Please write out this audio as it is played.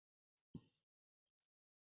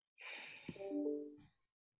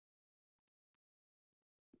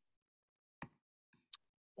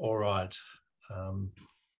All right.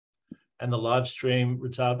 And the live stream,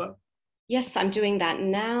 Ritava? Yes, I'm doing that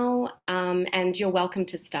now, and you're welcome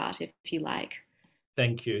to start if you like.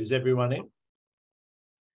 Thank you. Is everyone in?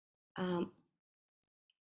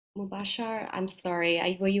 Mubashar, I'm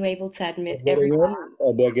sorry, were you able to admit everyone?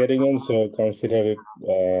 They're getting in, so consider it,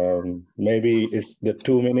 maybe it's the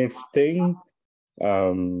 2 minutes thing.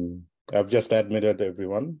 I've just admitted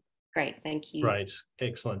everyone. Great, thank you. Great,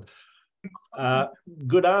 excellent.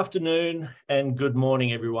 Good afternoon and good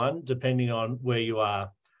morning, everyone, depending on where you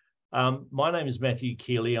are. My name is Matthew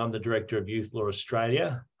Keeley. I'm the Director of Youth Law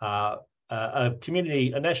Australia, a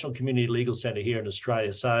national community legal centre here in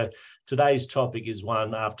Australia. So today's topic is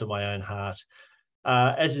one after my own heart.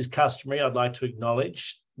 As is customary, I'd like to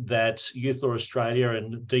acknowledge that Youth Law Australia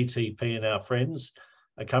and DTP and our friends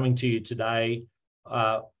are coming to you today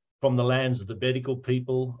from the lands of the Bedical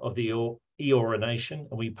people of the Eora Nation,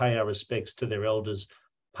 and we pay our respects to their elders,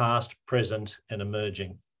 past, present, and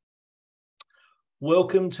emerging.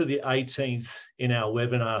 Welcome to the 18th in our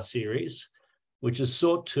webinar series, which is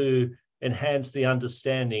sought to enhance the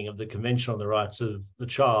understanding of the Convention on the Rights of the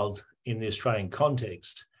Child in the Australian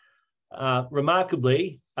context.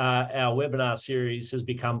 Remarkably, our webinar series has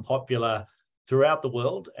become popular throughout the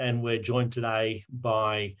world, and we're joined today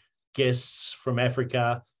by guests from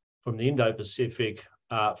Africa, from the Indo-Pacific,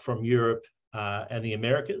 from Europe and the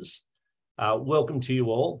Americas. Welcome to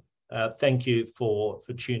you all. Thank you for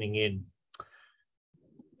tuning in.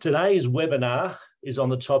 Today's webinar is on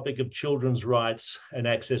the topic of children's rights and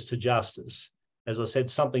access to justice. As I said,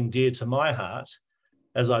 something dear to my heart,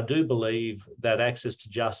 as I do believe that access to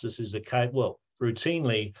justice is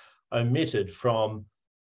routinely omitted from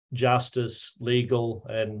justice, legal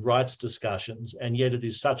and rights discussions, and yet it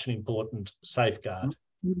is such an important safeguard.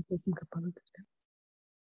 In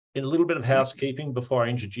a little bit of housekeeping before I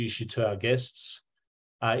introduce you to our guests,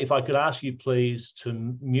 if I could ask you please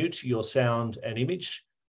to mute your sound and image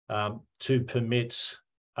to permit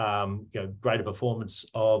greater performance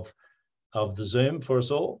of the Zoom for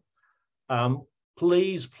us all.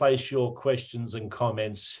 Please place your questions and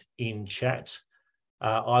comments in chat.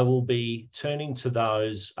 I will be turning to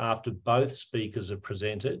those after both speakers have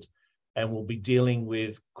presented, and we'll be dealing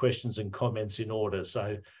with questions and comments in order.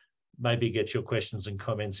 So maybe get your questions and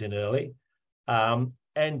comments in early.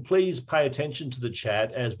 And please pay attention to the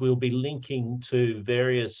chat, as we'll be linking to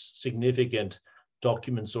various significant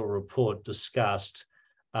documents or report discussed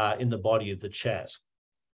in the body of the chat.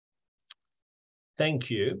 Thank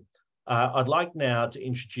you. I'd like now to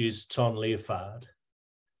introduce Ton Liefaard.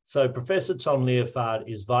 So Professor Ton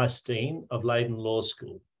Liefaard is Vice Dean of Leiden Law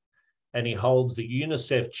School, and he holds the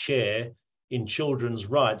UNICEF Chair in Children's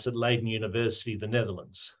Rights at Leiden University, the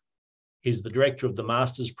Netherlands. He's the Director of the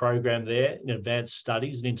Master's Program there in Advanced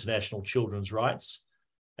Studies in International Children's Rights,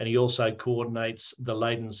 and he also coordinates the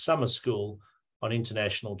Leiden Summer School on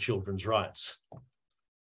International Children's Rights.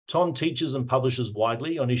 Ton teaches and publishes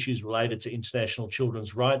widely on issues related to international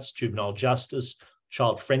children's rights, juvenile justice,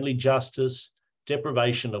 child-friendly justice,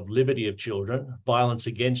 deprivation of liberty of children, violence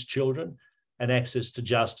against children, and access to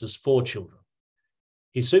justice for children.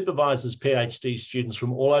 He supervises PhD students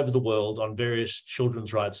from all over the world on various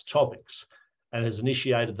children's rights topics, and has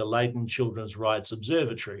initiated the Leiden Children's Rights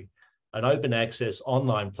Observatory, an open access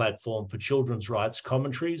online platform for children's rights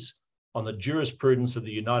commentaries on the jurisprudence of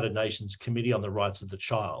the United Nations Committee on the Rights of the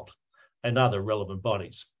Child and other relevant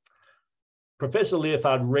bodies. Professor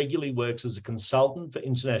Liefaard regularly works as a consultant for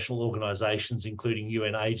international organisations, including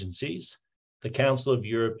UN agencies, the Council of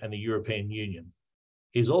Europe and the European Union.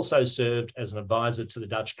 He's also served as an advisor to the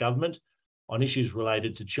Dutch government on issues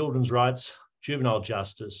related to children's rights, juvenile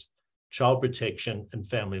justice, child protection and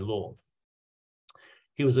family law.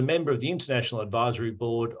 He was a member of the International Advisory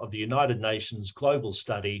Board of the United Nations Global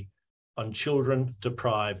Study on Children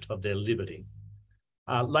Deprived of Their Liberty.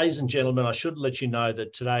 Ladies and gentlemen, I should let you know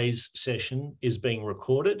that today's session is being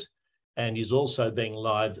recorded and is also being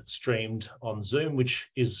live streamed on Zoom, which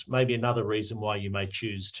is maybe another reason why you may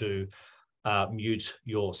choose to mute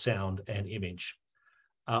your sound and image.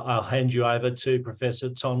 I'll hand you over to Professor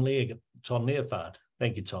Ton Liefaard.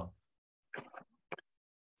 Thank you, Ton.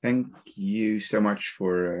 Thank you so much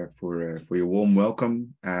for your warm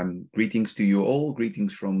welcome. Greetings to you all.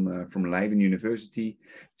 Greetings from Leiden University.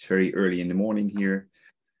 It's very early in the morning here,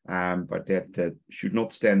 but that should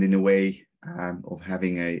not stand in the way of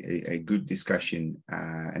having a good discussion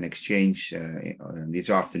and exchange this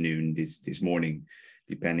afternoon, this morning,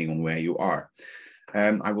 depending on where you are.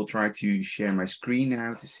 I will try to share my screen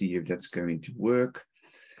now to see if that's going to work.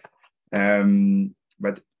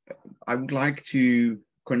 But I would like to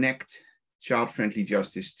connect child-friendly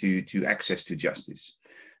justice to access to justice.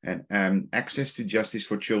 And access to justice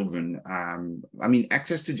for children, I mean,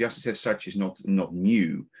 access to justice as such is not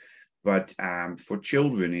new, but for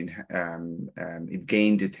children, it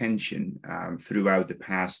gained attention throughout the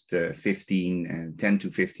past 10 to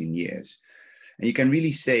 15 years. And you can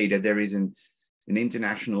really say that there is an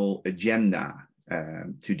international agenda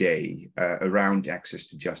today around access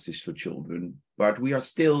to justice for children, but we are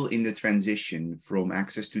still in the transition from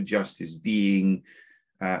access to justice being,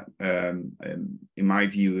 in my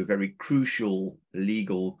view, a very crucial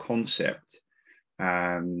legal concept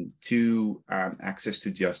to access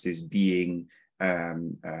to justice being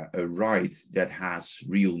a right that has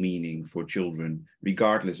real meaning for children,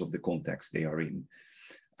 regardless of the context they are in.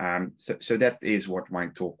 So that is what my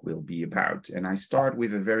talk will be about. And I start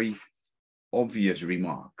with a very obvious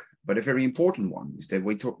remark, but a very important one, is that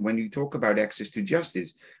when we talk about access to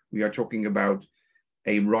justice, we are talking about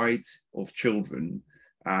a right of children,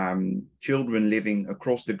 children living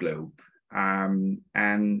across the globe, and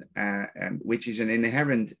which is an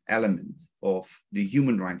inherent element of the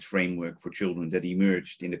human rights framework for children that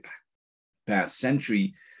emerged in the past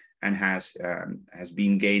century and has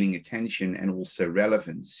been gaining attention and also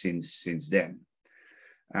relevance since then.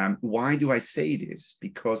 Why do I say this?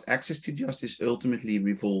 Because access to justice ultimately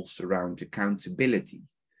revolves around accountability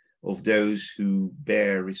of those who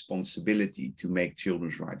bear responsibility to make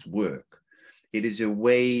children's rights work. It is a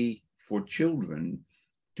way for children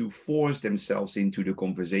to force themselves into the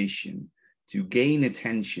conversation, to gain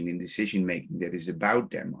attention in decision-making that is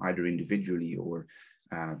about them, either individually or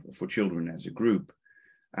for children as a group,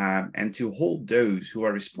 and to hold those who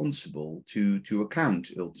are responsible to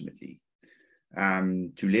account ultimately.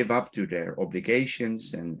 To live up to their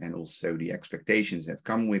obligations and also the expectations that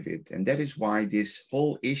come with it. And that is why this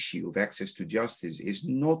whole issue of access to justice is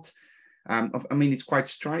not, I mean, it's quite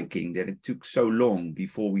striking that it took so long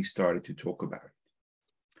before we started to talk about it.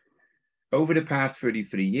 Over the past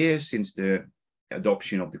 33 years, since the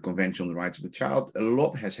adoption of the Convention on the Rights of the Child, a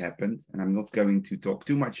lot has happened, and I'm not going to talk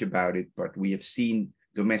too much about it, but we have seen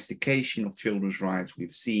domestication of children's rights.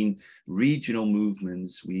 We've seen regional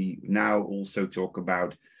movements. We now also talk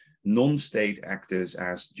about non-state actors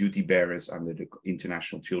as duty bearers under the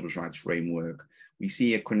International Children's Rights Framework. We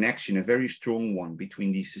see a connection, a very strong one,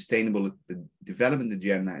 between the Sustainable Development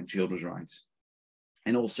Agenda and children's rights.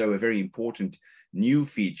 And also a very important new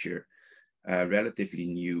feature, relatively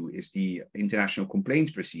new, is the International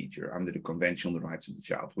Complaints Procedure under the Convention on the Rights of the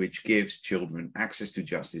Child, which gives children access to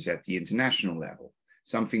justice at the international level.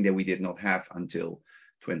 Something that we did not have until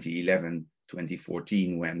 2011,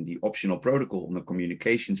 2014, when the optional protocol on the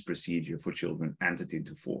communications procedure for children entered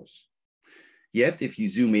into force. Yet, if you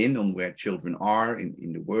zoom in on where children are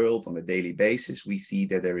in the world on a daily basis, we see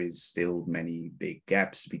that there is still many big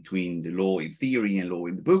gaps between the law in theory and law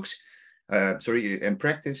in the books, and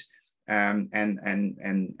practice. And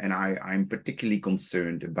I'm particularly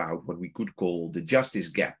concerned about what we could call the justice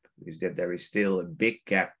gap, is that there is still a big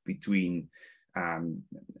gap between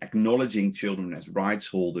acknowledging children as rights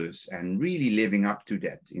holders and really living up to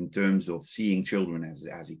that in terms of seeing children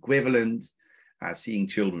as equivalent, seeing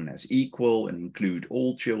children as equal and include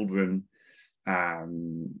all children,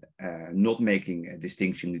 not making a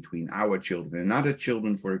distinction between our children and other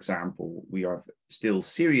children. For example, we have still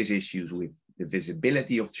serious issues with the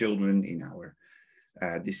visibility of children in our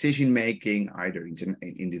decision-making, either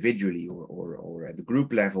individually or at the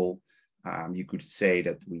group level. You could say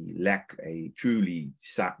that we lack a truly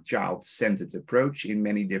child-centered approach in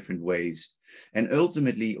many different ways. And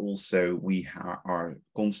ultimately also we are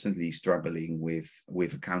constantly struggling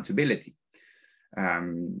with accountability.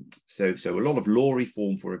 So a lot of law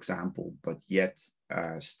reform, for example, but yet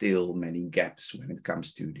still many gaps when it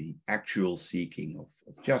comes to the actual seeking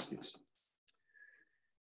of justice.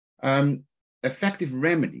 Effective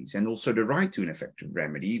remedies, and also the right to an effective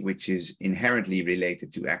remedy, which is inherently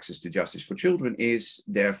related to access to justice for children, is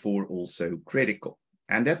therefore also critical.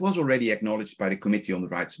 And that was already acknowledged by the Committee on the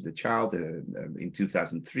Rights of the Child in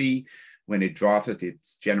 2003, when it drafted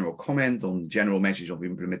its general comment on general measures of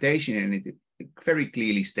implementation. And it very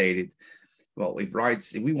clearly stated, well, if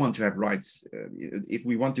we want to have rights, if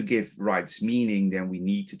we want to give rights meaning, then we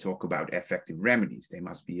need to talk about effective remedies. They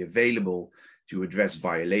must be available to address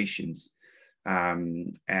violations.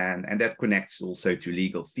 And that connects also to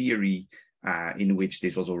legal theory, in which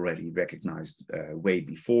this was already recognized way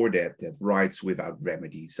before that rights without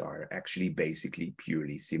remedies are actually basically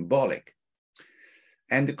purely symbolic.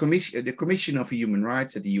 And the Commission of Human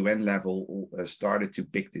Rights at the UN level started to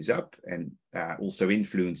pick this up, and also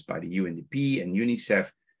influenced by the UNDP and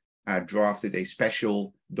UNICEF, drafted a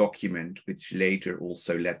special document, which later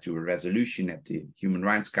also led to a resolution at the Human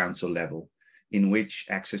Rights Council level, in which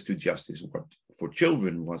access to justice for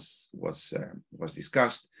children was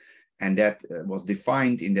discussed. And that was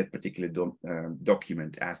defined in that particular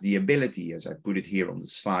document as the ability, as I put it here on the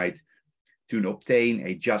slide, to obtain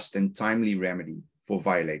a just and timely remedy for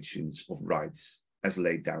violations of rights as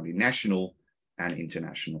laid down in national and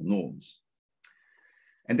international norms.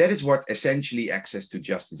 And that is what essentially access to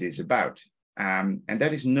justice is about. And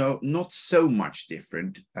that is not so much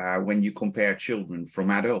different when you compare children from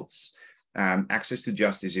adults. Access to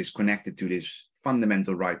justice is connected to this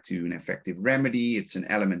fundamental right to an effective remedy. It's an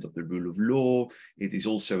element of the rule of law. It is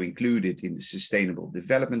also included in the Sustainable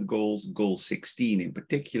Development Goals, Goal 16 in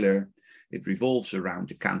particular. It revolves around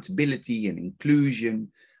accountability and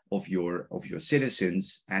inclusion of your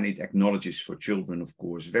citizens, and it acknowledges for children, of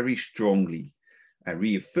course, very strongly,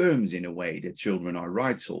 reaffirms in a way that children are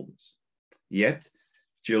rights holders. Yet,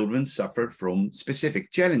 children suffer from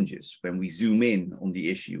specific challenges when we zoom in on the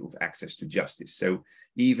issue of access to justice. So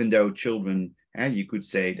even though children, you could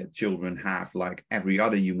say that children have, like every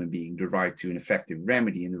other human being, the right to an effective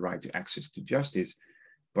remedy and the right to access to justice,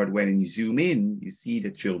 but when you zoom in, you see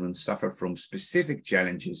that children suffer from specific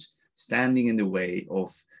challenges standing in the way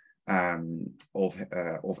of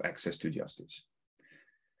access to justice.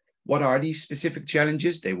 What are these specific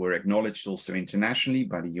challenges? They were acknowledged also internationally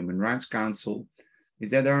by the Human Rights Council,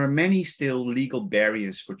 is that there are many still legal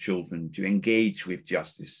barriers for children to engage with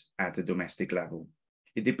justice at the domestic level.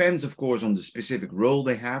 It depends, of course, on the specific role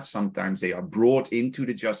they have. Sometimes they are brought into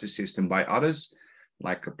the justice system by others,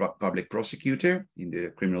 like a public prosecutor in the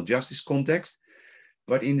criminal justice context.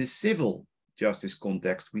 But in the civil justice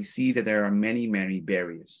context, we see that there are many, many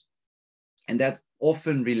barriers. And that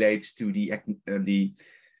often relates to the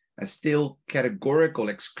still categorical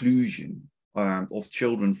exclusion of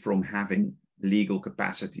children from having legal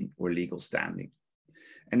capacity or legal standing.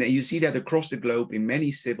 And then you see that across the globe in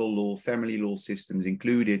many civil law, family law systems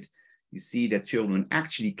included, you see that children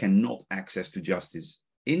actually cannot access to justice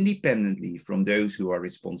independently from those who are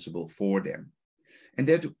responsible for them. And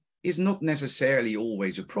that is not necessarily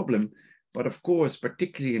always a problem, but of course,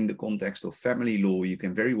 particularly in the context of family law, you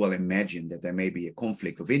can very well imagine that there may be a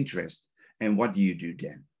conflict of interest. And what do you do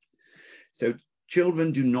then? So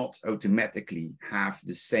children do not automatically have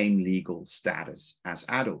the same legal status as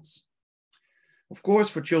adults. Of course,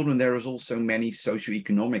 for children, there is also many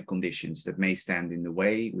socioeconomic conditions that may stand in the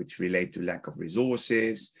way, which relate to lack of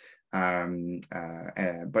resources,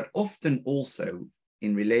 but often also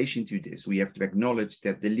in relation to this, we have to acknowledge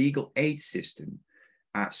that the legal aid system,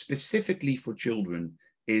 specifically for children,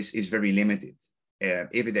 is very limited.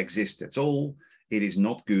 If it exists at all, it is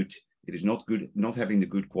not good. It is not good, not having the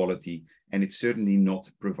good quality, and it's certainly not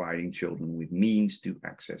providing children with means to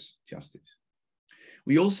access justice.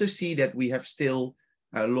 We also see that we have still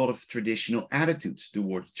a lot of traditional attitudes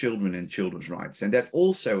towards children and children's rights, and that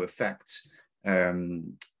also affects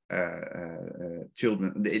children,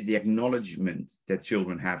 the acknowledgement that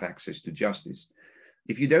children have access to justice.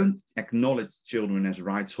 If you don't acknowledge children as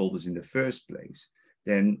rights holders in the first place,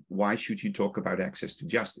 then why should you talk about access to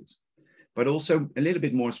justice? But also a little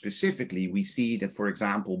bit more specifically, we see that, for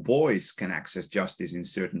example, boys can access justice in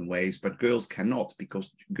certain ways, but girls cannot,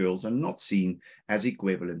 because girls are not seen as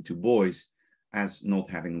equivalent to boys, as not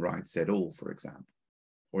having rights at all, for example,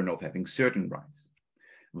 or not having certain rights.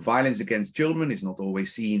 Violence against children is not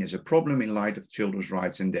always seen as a problem in light of children's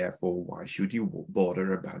rights, and therefore, why should you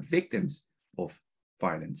bother about victims of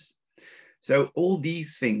violence? So all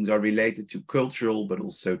these things are related to cultural, but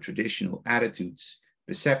also traditional attitudes,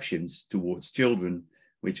 perceptions towards children,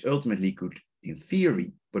 which ultimately could, in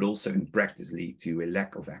theory, but also in practice, lead to a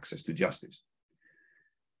lack of access to justice.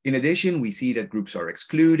 In addition, we see that groups are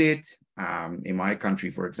excluded. In my country,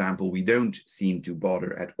 for example, we don't seem to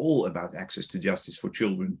bother at all about access to justice for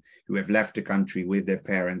children who have left the country with their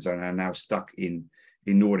parents and are now stuck in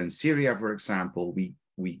northern Syria, for example.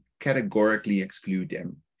 We categorically exclude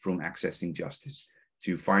them from accessing justice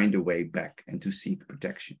to find a way back and to seek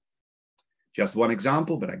protection. Just one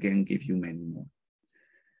example, but I can give you many more.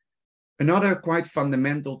 Another quite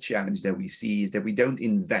fundamental challenge that we see is that we don't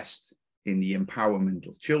invest in the empowerment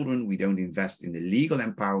of children. We don't invest in the legal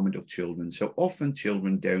empowerment of children. So often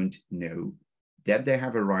children don't know that they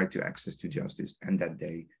have a right to access to justice, and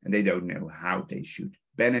they don't know how they should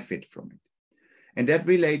benefit from it. And that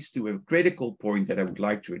relates to a critical point that I would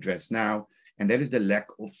like to address now, and that is the lack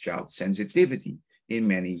of child sensitivity in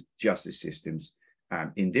many justice systems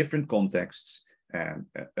in different contexts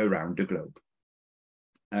around the globe.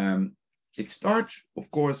 It starts, of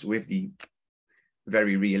course, with the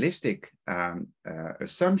very realistic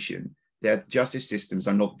assumption that justice systems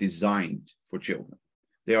are not designed for children.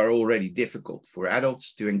 They are already difficult for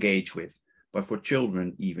adults to engage with, but for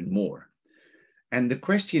children even more. And the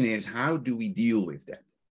question is, how do we deal with that?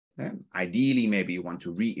 Ideally, maybe you want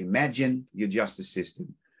to reimagine your justice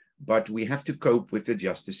system, but we have to cope with the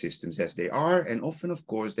justice systems as they are. And often, of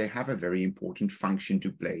course, they have a very important function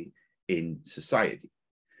to play in society.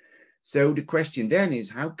 So the question then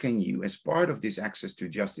is, how can you, as part of this access to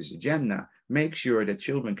justice agenda, make sure that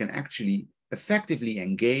children can actually effectively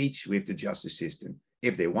engage with the justice system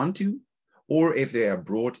if they want to, or if they are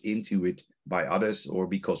brought into it by others or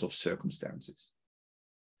because of circumstances?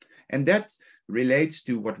 And that relates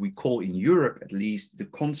to what we call in Europe, at least, the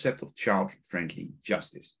concept of child-friendly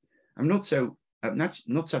justice. I'm not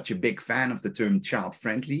such a big fan of the term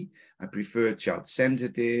child-friendly. I prefer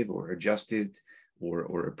child-sensitive or adjusted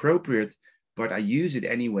or appropriate, but I use it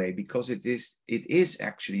anyway because it is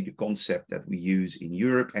actually the concept that we use in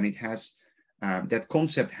Europe, and it has that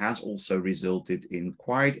concept has also resulted in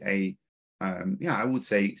quite a I would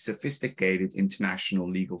say sophisticated international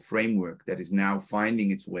legal framework that is now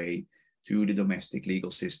finding its way to the domestic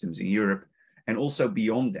legal systems in Europe and also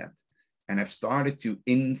beyond that, and have started to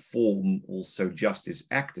inform also justice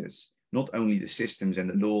actors, not only the systems and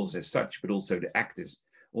the laws as such, but also the actors,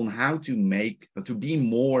 on how to be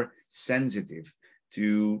more sensitive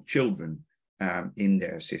to children in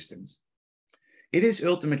their systems. It is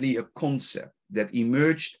ultimately a concept that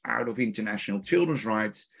emerged out of international children's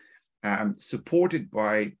rights, supported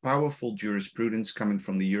by powerful jurisprudence coming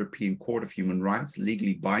from the European Court of Human Rights,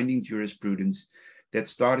 legally binding jurisprudence that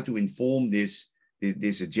started to inform this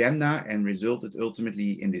agenda and resulted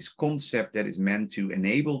ultimately in this concept that is meant to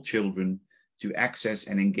enable children to access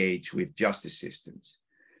and engage with justice systems.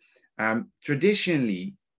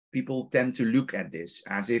 Traditionally, people tend to look at this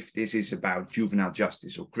as if this is about juvenile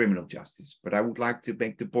justice or criminal justice, but I would like to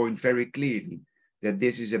make the point very clearly that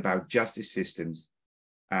this is about justice systems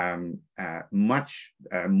much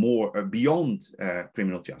more beyond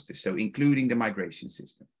criminal justice. So including the migration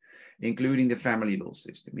system, including the family law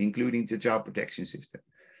system, including the child protection system,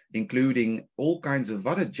 including all kinds of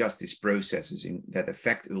other justice processes that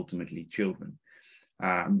affect ultimately children.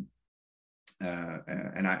 And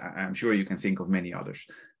I'm sure you can think of many others,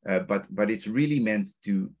 but it's really meant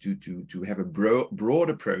to have a broad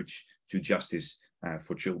approach to justice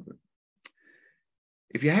for children.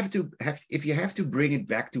 If you have to bring it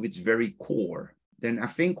back to its very core, then I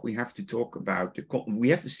think we have to talk about we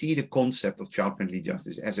have to see the concept of child-friendly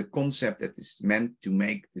justice as a concept that is meant to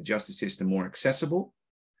make the justice system more accessible,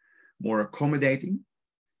 more accommodating,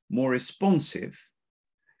 more responsive,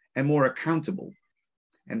 and more accountable.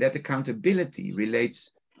 And that accountability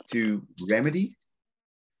relates to remedy,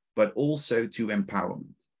 but also to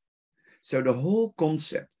empowerment. So the whole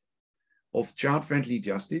concept of child-friendly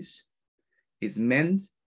justice is meant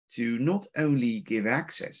to not only give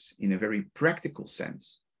access in a very practical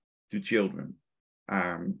sense to children,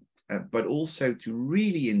 but also to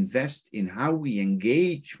really invest in how we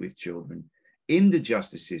engage with children in the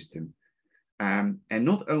justice system, and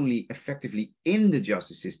not only effectively in the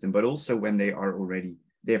justice system, but also when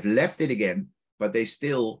they've left it again, but they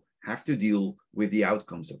still have to deal with the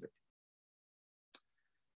outcomes of it.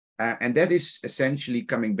 And that is essentially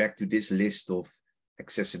coming back to this list of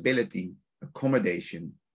accessibility,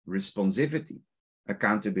 accommodation, responsivity,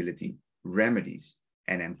 accountability, remedies,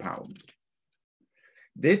 and empowerment.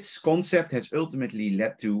 This concept has ultimately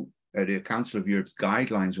led to the Council of Europe's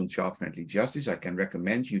guidelines on child-friendly justice. I can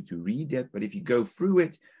recommend you to read that, but if you go through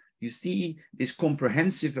it, you see this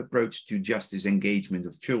comprehensive approach to justice engagement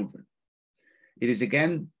of children. It is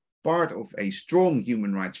again part of a strong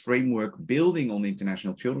human rights framework building on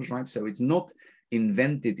international children's rights. So it's not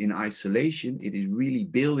invented in isolation. It is really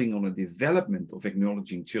building on a development of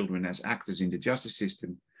acknowledging children as actors in the justice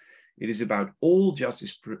system. It is about all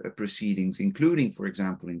justice proceedings, including, for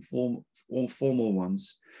example, all formal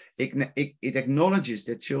ones. It acknowledges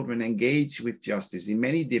that children engage with justice in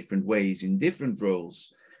many different ways, in different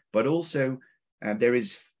roles, but also there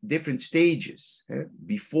is different stages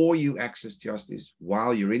before you access justice,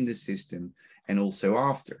 while you're in the system, and also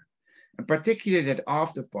after. And particularly that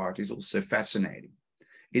after part is also fascinating.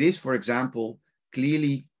 It is, for example,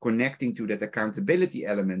 clearly connecting to that accountability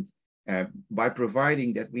element by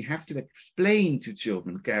providing that we have to explain to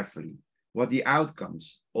children carefully what the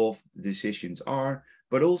outcomes of the decisions are,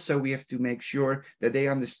 but also we have to make sure that they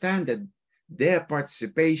understand that their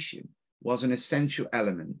participation was an essential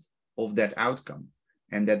element of that outcome,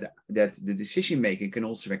 and that the decision maker can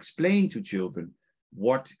also explain to children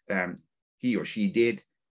what he or she did,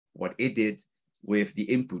 what it did with the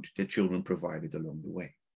input that children provided along the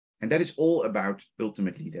way. And that is all about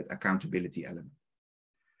ultimately that accountability element.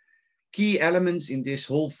 Key elements in this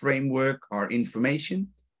whole framework are information,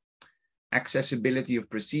 accessibility of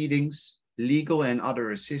proceedings, legal and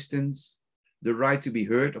other assistance, the right to be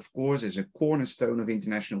heard, of course, as a cornerstone of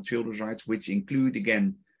international children's rights, which include,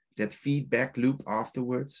 again, that feedback loop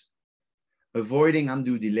afterwards. Avoiding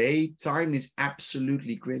undue delay. Time is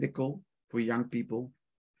absolutely critical for young people.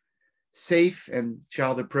 Safe and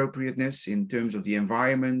child appropriateness in terms of the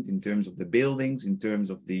environment, in terms of the buildings, in terms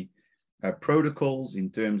of the protocols,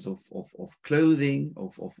 in terms of clothing,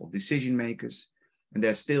 of decision makers. And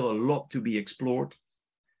there's still a lot to be explored.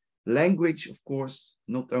 Language, of course,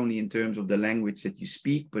 not only in terms of the language that you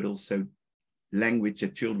speak, but also language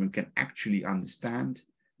that children can actually understand,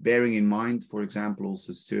 bearing in mind, for example,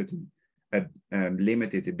 also certain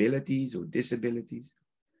limited abilities or disabilities.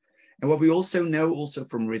 And what we also know also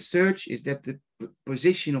from research is that the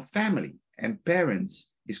position of family and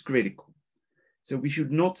parents is critical. So we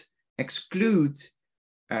should not exclude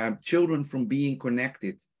children from being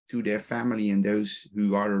connected to their family and those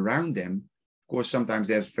who are around them. Of course, sometimes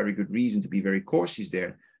there's very good reason to be very cautious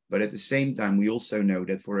there, but at the same time, we also know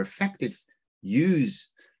that for effective use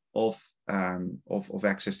of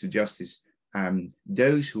access to justice,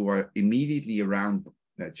 those who are immediately around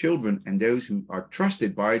children and those who are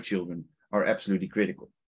trusted by children are absolutely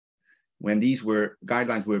critical. When these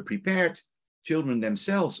guidelines were prepared, children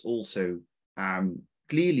themselves also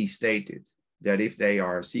clearly stated that if they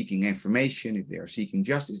are seeking information, if they are seeking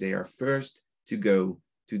justice, they are first to go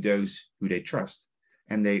to those who they trust.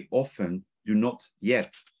 And they often do not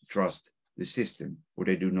yet trust the system, or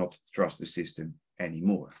they do not trust the system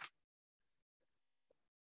anymore.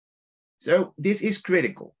 So this is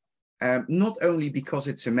critical, not only because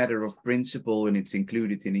it's a matter of principle and it's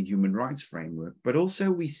included in a human rights framework, but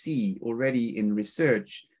also we see already in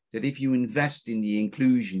research that if you invest in the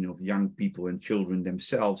inclusion of young people and children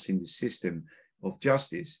themselves in the system of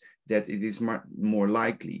justice, that it is more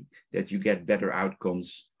likely that you get better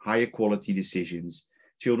outcomes, higher quality decisions.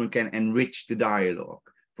 Children can enrich the dialogue,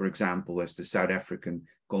 for example, as the South African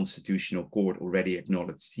Constitutional Court already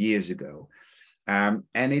acknowledged years ago. And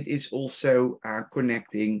it is also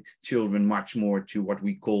connecting children much more to what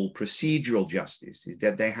we call procedural justice, is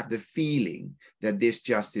that they have the feeling that this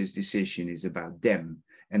justice decision is about them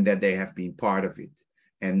and that they have been part of it.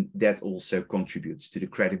 And that also contributes to the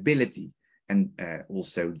credibility and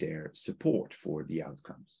also their support for the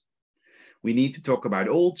outcomes. We need to talk about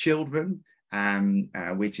all children,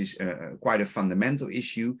 which is quite a fundamental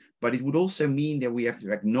issue, but it would also mean that we have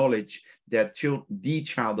to acknowledge that the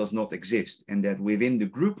child does not exist, and that within the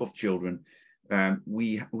group of children,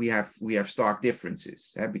 we have stark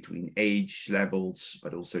differences between age levels,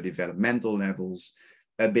 but also developmental levels,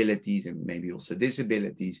 abilities, and maybe also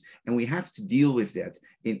disabilities, and we have to deal with that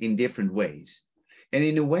in different ways. And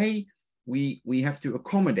in a way, we have to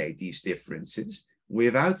accommodate these differences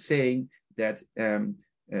without saying that the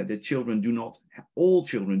all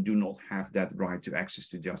children do not have that right to access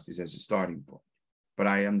to justice as a starting point. But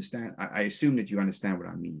I assume that you understand what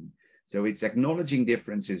I mean. So it's acknowledging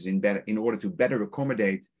differences in order to better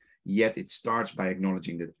accommodate, yet it starts by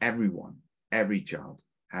acknowledging that every child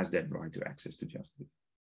has that right to access to justice.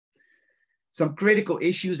 Some critical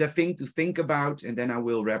issues I think to think about, and then I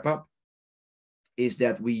will wrap up, is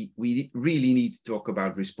that we really need to talk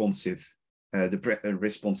about the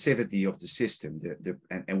responsivity of the system.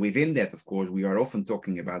 And within that, of course, we are often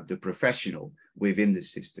talking about the professional within the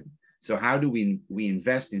system. So how do we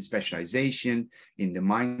invest in specialization, in the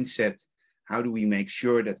mindset? How do we make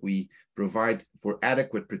sure that we provide for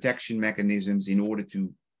adequate protection mechanisms in order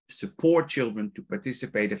to support children to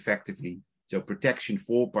participate effectively? So protection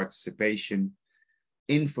for participation,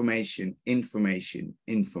 information.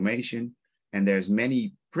 And there's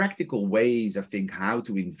many practical ways, I think, how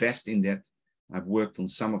to invest in that. I've worked on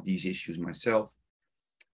some of these issues myself.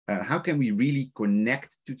 How can we really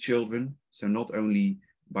connect to children? So not only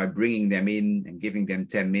by bringing them in and giving them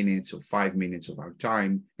 10 minutes or 5 minutes of our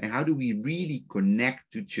time, and how do we really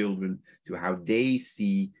connect to children, to how they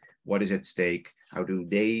see what is at stake? How do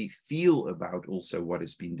they feel about also what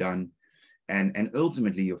has been done? And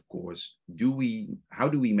ultimately, of course, how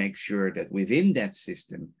do we make sure that within that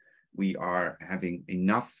system, we are having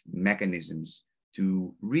enough mechanisms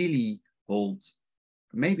to really hold,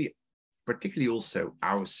 maybe particularly also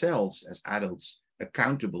ourselves as adults,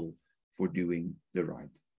 accountable for doing the right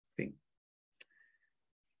thing.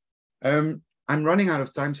 I'm running out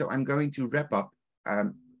of time, so I'm going to wrap up.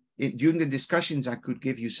 During the discussions, I could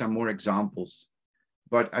give you some more examples,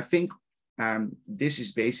 but I think this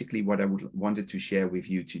is basically what I wanted to share with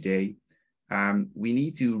you today. We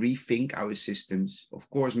need to rethink our systems. Of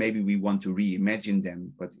course, maybe we want to reimagine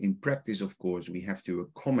them, but in practice, of course, we have to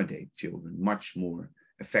accommodate children much more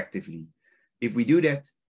effectively. If we do that,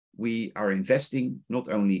 we are investing not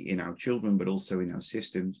only in our children, but also in our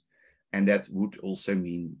systems. And that would also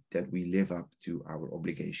mean that we live up to our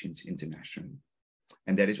obligations internationally.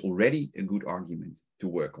 And that is already a good argument to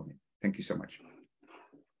work on it. Thank you so much.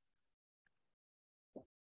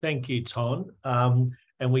 Thank you, Ton.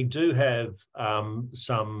 And we do have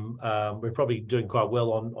we're probably doing quite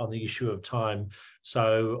well on the issue of time.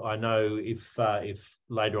 So I know if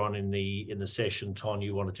later on in the session, Ton,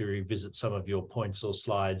 you wanted to revisit some of your points or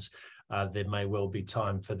slides, there may well be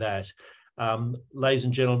time for that. Ladies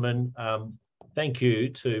and gentlemen, thank you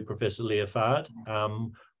to Professor Liefaard.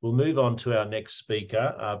 We'll move on to our next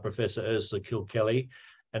speaker, Professor Ursula Kilkelly.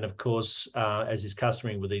 And of course, as is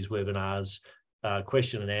customary with these webinars,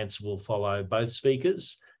 question and answer will follow both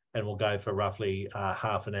speakers, and we'll go for roughly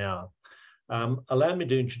half an hour. Allow me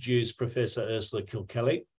to introduce Professor Ursula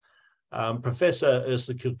Kilkelly. Professor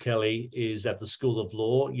Ursula Kilkelly is at the School of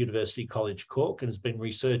Law, University College Cork, and has been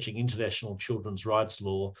researching international children's rights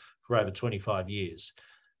law for over 25 years.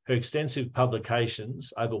 Her extensive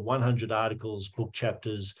publications, over 100 articles, book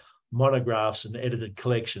chapters, monographs, and edited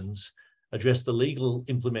collections, address the legal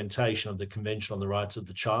implementation of the Convention on the Rights of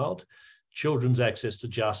the Child, children's access to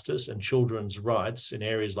justice, and children's rights in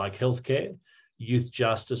areas like healthcare, youth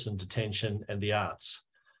justice and detention, and the arts.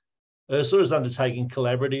 Ursula is undertaking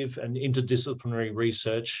collaborative and interdisciplinary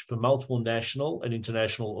research for multiple national and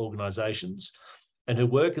international organisations, and her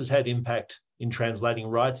work has had impact in translating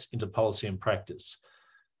rights into policy and practice.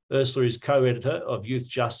 Ursula is co-editor of Youth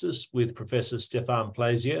Justice with Professor Stefan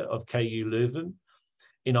Plaisier of KU Leuven.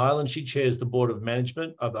 In Ireland, she chairs the Board of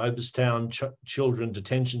Management of Obistown Children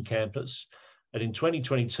Detention Campus, and in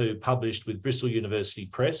 2022 published with Bristol University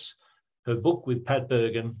Press her book with Pat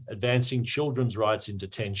Bergen, Advancing Children's Rights in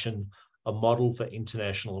Detention, a Model for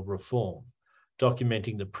International Reform,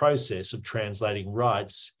 documenting the process of translating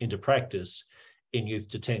rights into practice in youth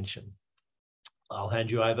detention. I'll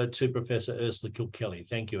hand you over to Professor Ursula Kilkelly.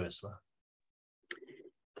 Thank you, Ursula.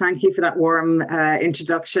 Thank you for that warm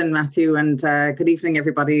introduction, Matthew, and good evening,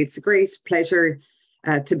 everybody. It's a great pleasure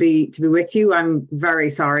to be with you. I'm very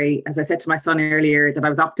sorry, as I said to my son earlier, that I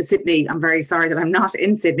was off to Sydney. I'm very sorry that I'm not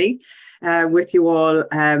in Sydney with you all.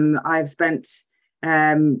 I've spent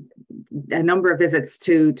a number of visits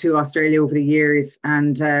to Australia over the years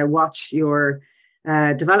and watch your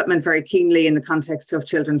development very keenly in the context of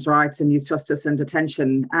children's rights and youth justice and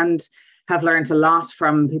detention, and have learned a lot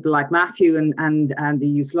from people like Matthew and the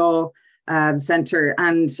Youth Law Centre,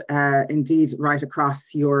 and indeed right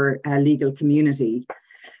across your legal community.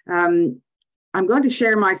 I'm going to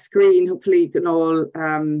share my screen. Hopefully you can all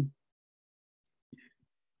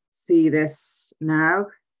see this now.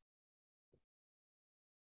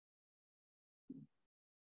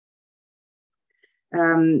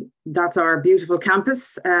 That's our beautiful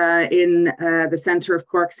campus in the centre of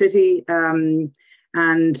Cork City. Again,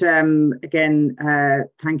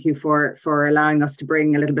 thank you for allowing us to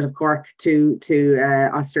bring a little bit of Cork to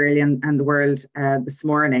Australia and the world this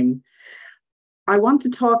morning. I want to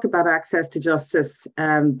talk about access to justice,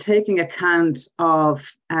 taking account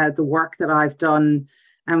of the work that I've done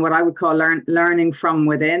and what I would call learning from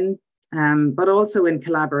within, but also in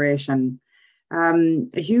collaboration.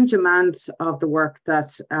 A huge amount of the work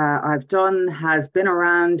that I've done has been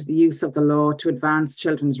around the use of the law to advance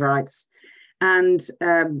children's rights. And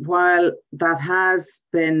while that has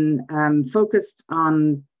been focused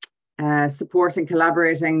on supporting,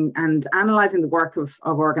 collaborating and analysing the work of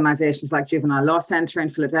organisations like Juvenile Law Centre in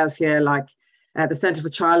Philadelphia, like the Centre for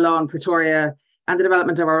Child Law in Pretoria, and the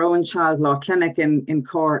development of our own child law clinic in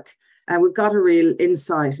Cork, we've got a real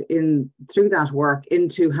insight through that work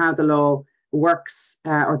into how the law works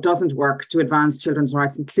or doesn't work to advance children's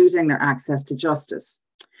rights, including their access to justice.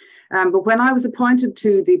 But when I was appointed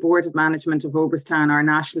to the Board of Management of Obistown, our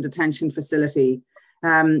national detention facility,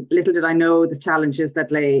 little did I know the challenges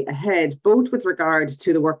that lay ahead, both with regard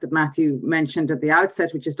to the work that Matthew mentioned at the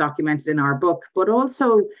outset, which is documented in our book, but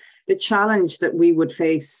also the challenge that we would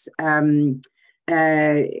face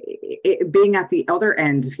being at the other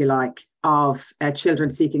end, if you like, of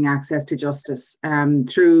children seeking access to justice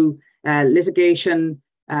through litigation,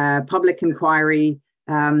 public inquiry,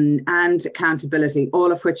 and accountability,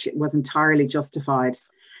 all of which was entirely justified.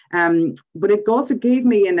 But it also gave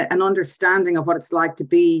me an understanding of what it's like to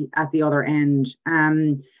be at the other end,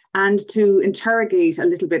 and to interrogate a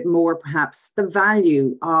little bit more, perhaps, the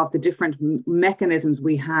value of the different mechanisms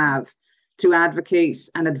we have to advocate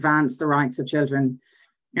and advance the rights of children.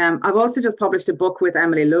 I've also just published a book with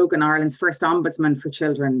Emily Logan, Ireland's first ombudsman for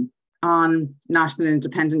children, on national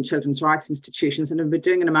independent children's rights institutions. And I've been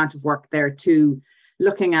doing an amount of work there too,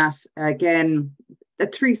 looking at, again, a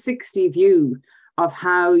 360 view of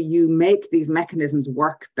how you make these mechanisms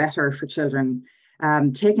work better for children,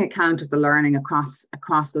 taking account of the learning across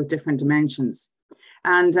those different dimensions.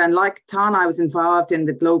 And like Ton, I was involved in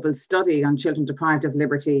the global study on children deprived of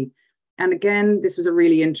liberty. And again, this was a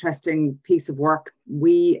really interesting piece of work.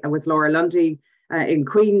 We, with Laura Lundy in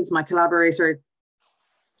Queen's, my collaborator,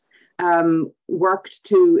 worked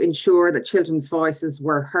to ensure that children's voices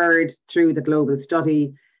were heard through the global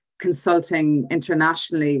study, consulting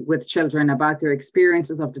internationally with children about their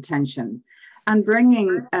experiences of detention, and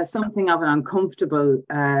bringing something of an uncomfortable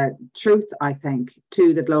truth, I think,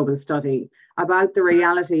 to the global study about the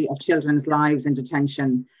reality of children's lives in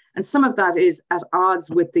detention. And some of that is at odds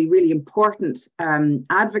with the really important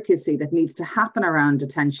advocacy that needs to happen around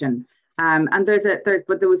detention. And there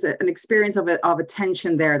was an experience of a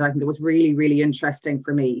tension there that I think was really, really interesting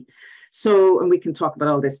for me. So, and we can talk about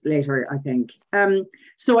all this later, I think.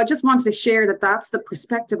 So I just wanted to share that that's the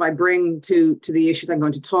perspective I bring to the issues I'm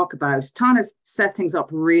going to talk about. Ton has set things up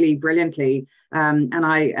really brilliantly, and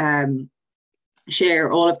I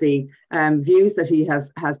share all of the views that he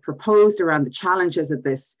has proposed around the challenges of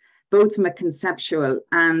this, both from a conceptual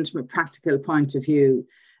and from a practical point of view.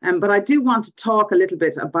 But I do want to talk a little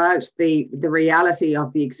bit about the reality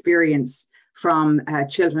of the experience from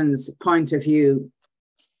children's point of view,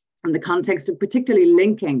 in the context of particularly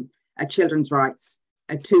linking children's rights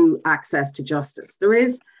to access to justice. There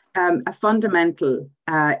is a fundamental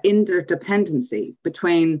interdependency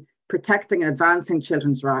between protecting and advancing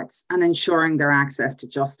children's rights and ensuring their access to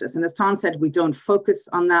justice. And as Ton said, we don't focus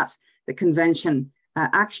on that. The Convention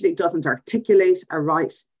actually doesn't articulate a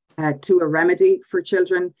right to a remedy for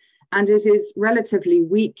children, and it is relatively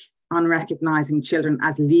weak on recognising children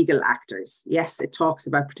as legal actors. Yes, it talks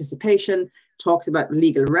about participation, talks about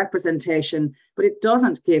legal representation, but it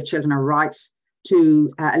doesn't give children a right to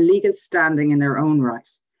a legal standing in their own right,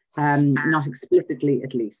 not explicitly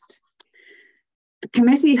at least. The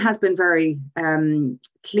committee has been very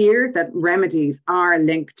clear that remedies are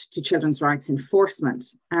linked to children's rights enforcement,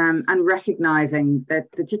 and recognising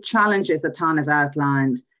that the challenges that Ton has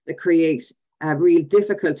outlined that create real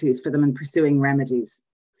difficulties for them in pursuing remedies,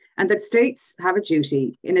 and that states have a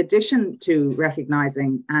duty, in addition to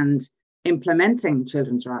recognising and implementing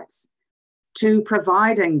children's rights, to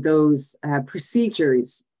providing those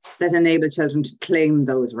procedures that enable children to claim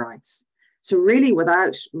those rights. So really,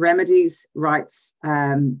 without remedies, rights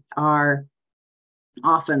are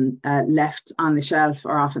often left on the shelf,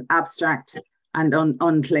 or often abstract and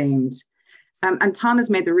unclaimed. And Ton has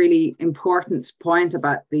made the really important point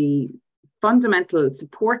about the fundamental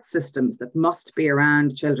support systems that must be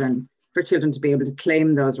around children, for children to be able to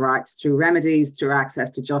claim those rights through remedies, through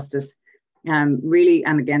access to justice. Really,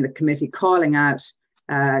 and again, the committee calling out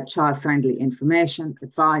child-friendly information,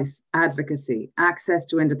 advice, advocacy, access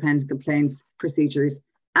to independent complaints procedures,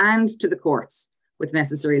 and to the courts with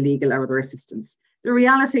necessary legal or other assistance. The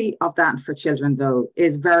reality of that for children, though,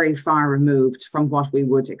 is very far removed from what we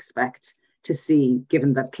would expect to see,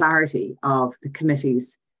 given the clarity of the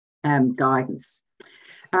committee's guidance.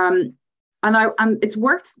 And it's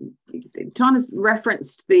worth, Ton has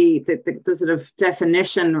referenced the sort of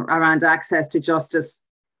definition around access to justice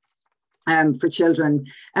for children.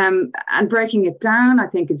 And breaking it down, I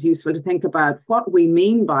think it's useful to think about what we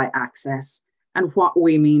mean by access and what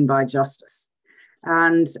we mean by justice.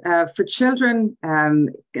 And for children,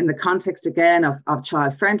 in the context again of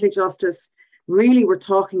child-friendly justice, really we're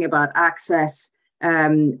talking about access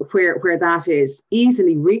where that is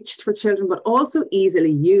easily reached for children, but also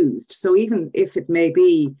easily used. So even if it may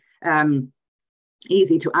be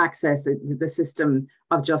easy to access the system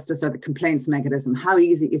of justice or the complaints mechanism, how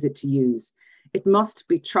easy is it to use? It must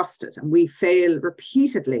be trusted. And we fail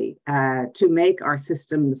repeatedly to make our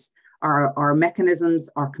systems, our mechanisms,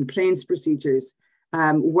 our complaints procedures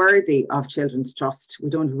worthy of children's trust.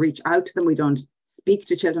 We don't reach out to them. We don't speak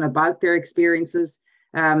to children about their experiences.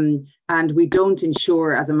 And we don't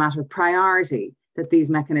ensure, as a matter of priority, that these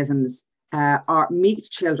mechanisms meet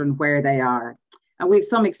children where they are. And we have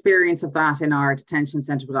some experience of that in our detention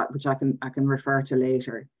centre, which I can refer to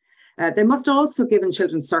later. They must also, given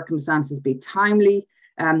children's circumstances, be timely,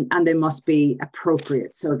 and they must be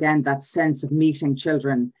appropriate. So again, that sense of meeting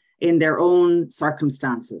children in their own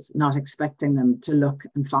circumstances, not expecting them to look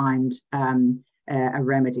and find a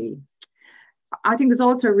remedy. I think there's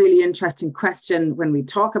also a really interesting question when we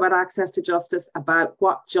talk about access to justice about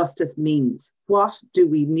what justice means. What do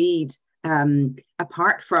we need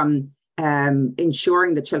apart from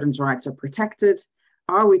ensuring that children's rights are protected?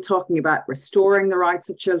 Are we talking about restoring the rights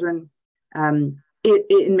of children?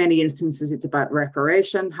 In many instances, it's about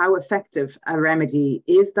reparation. How effective a remedy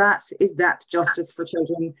is that? Is that justice for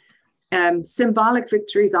children? Symbolic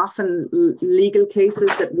victories, often legal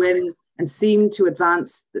cases that win and seem to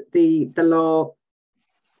advance the law,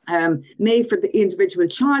 may for the individual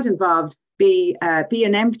child involved be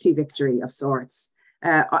an empty victory of sorts.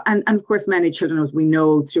 And of course, many children, as we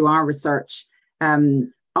know through our research,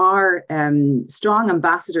 are strong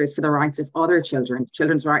ambassadors for the rights of other children,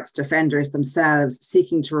 children's rights defenders themselves,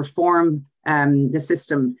 seeking to reform the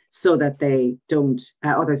system so that they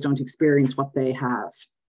others don't experience what they have.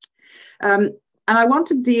 And I want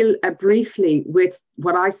to deal briefly with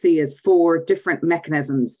what I see as 4 different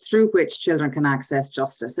mechanisms through which children can access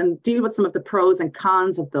justice, and deal with some of the pros and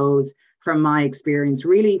cons of those from my experience,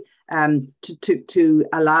 really to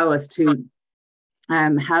allow us to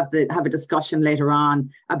have a discussion later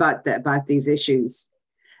on about these issues.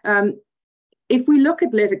 If we look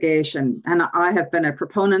at litigation, and I have been a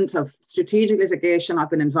proponent of strategic litigation, I've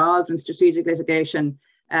been involved in strategic litigation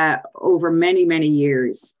over many, many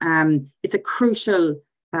years. It's a crucial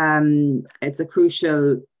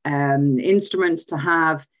instrument to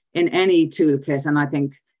have in any toolkit, and I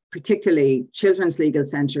think particularly children's legal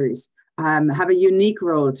centres have a unique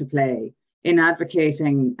role to play in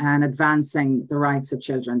advocating and advancing the rights of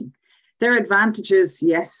children. Their advantages,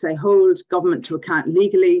 yes, they hold government to account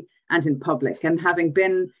legally and in public. And having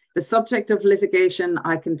been the subject of litigation,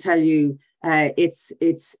 I can tell you it's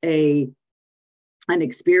an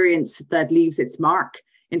experience that leaves its mark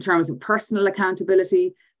in terms of personal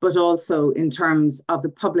accountability, but also in terms of the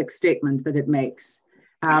public statement that it makes.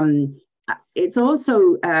 It's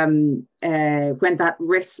also, when that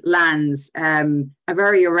writ lands, a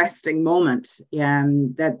very arresting moment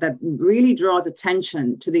that really draws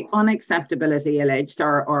attention to the unacceptability alleged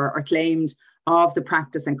or claimed of the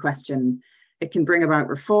practice in question. It can bring about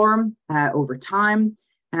reform over time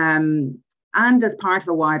and as part of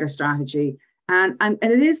a wider strategy. And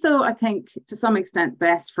it is, though, I think, to some extent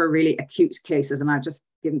best for really acute cases. And I've just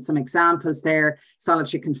given some examples there,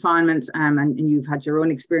 solitary confinement, and you've had your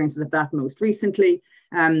own experiences of that most recently.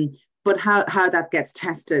 But how that gets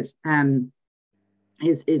tested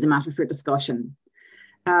is a matter for discussion.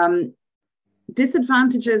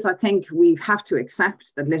 Disadvantages, I think we have to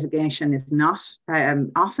accept that litigation is not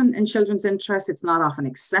often in children's interests. It's not often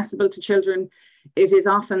accessible to children. It is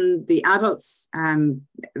often the adults'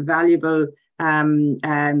 valuable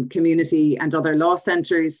community and other law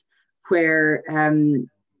centres where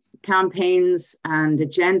campaigns and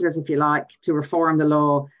agendas, if you like, to reform the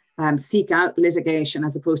law seek out litigation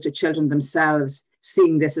as opposed to children themselves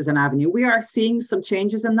seeing this as an avenue. We are seeing some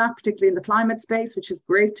changes in that, particularly in the climate space, which is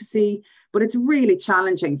great to see, but it's really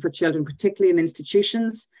challenging for children, particularly in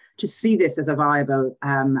institutions, to see this as a viable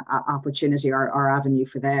opportunity or avenue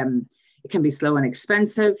for them. It can be slow and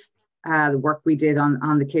expensive. The work we did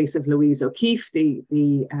on the case of Louise O'Keefe,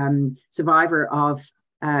 the survivor of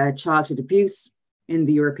childhood abuse in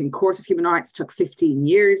the European Court of Human Rights, took 15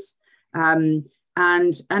 years. And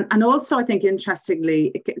also, I think,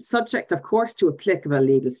 interestingly, it's subject, of course, to applicable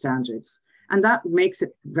legal standards. And that makes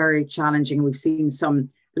it very challenging. We've seen some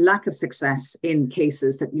lack of success in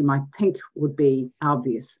cases that you might think would be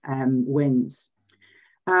obvious wins.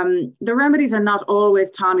 The remedies are not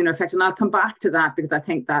always timely nor effective, and I'll come back to that because I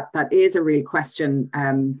think that is a real question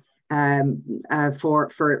for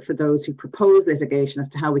those who propose litigation as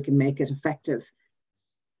to how we can make it effective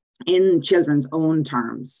in children's own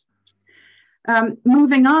terms.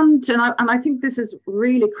 Moving on to, and I think this is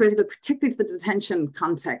really critical, particularly to the detention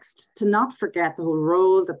context, to not forget the whole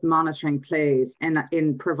role that monitoring plays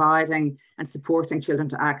in providing and supporting children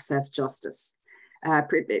to access justice.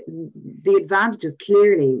 The advantage is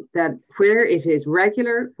clearly that where it is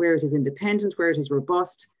regular, where it is independent, where it is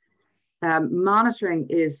robust, monitoring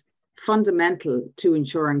is fundamental to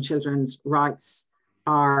ensuring children's rights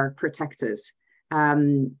are protected.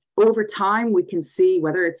 Over time, we can see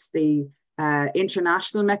whether it's the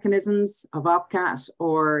international mechanisms of OPCAT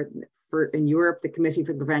or in Europe, the Committee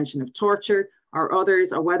for the Prevention of Torture or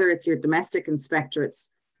others, or whether it's your domestic inspectorates,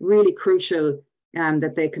 really crucial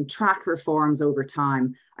that they can track reforms over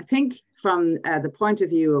time. I think from the point of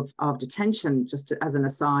view of detention, just as an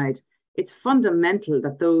aside, it's fundamental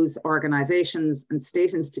that those organisations and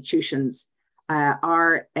state institutions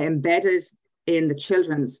are embedded in the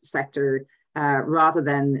children's sector rather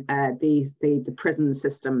than the prison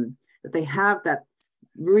system, that they have that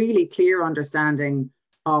really clear understanding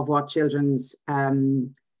of what children's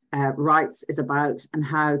rights is about and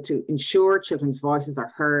how to ensure children's voices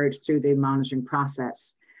are heard through the monitoring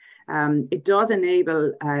process. It does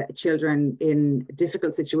enable children in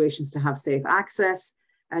difficult situations to have safe access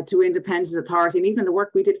to independent authority. And even in the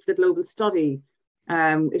work we did for the global study,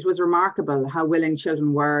 it was remarkable how willing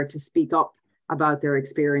children were to speak up about their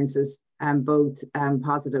experiences, both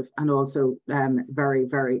positive and also very,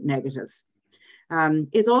 very negative.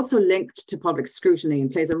 Is also linked to public scrutiny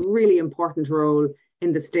and plays a really important role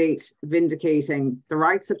in the state vindicating the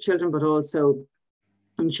rights of children, but also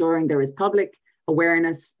ensuring there is public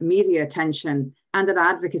awareness, media attention, and that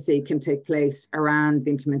advocacy can take place around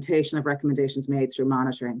the implementation of recommendations made through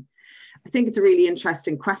monitoring. I think it's a really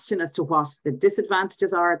interesting question as to what the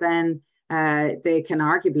disadvantages are then. They can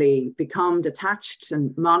arguably become detached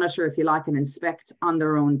and monitor, if you like, and inspect on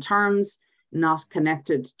their own terms, not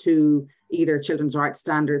connected to either children's rights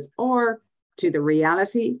standards or to the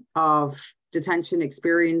reality of detention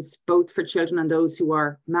experience, both for children and those who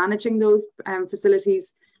are managing those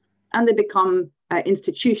facilities. And they become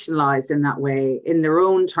institutionalized in that way, in their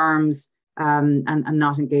own terms, and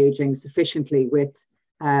not engaging sufficiently with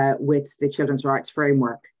the children's rights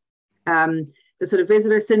framework. The sort of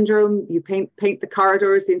visitor syndrome, you paint the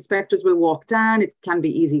corridors, the inspectors will walk down, it can be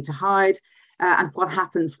easy to hide, and what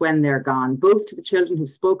happens when they're gone, both to the children who've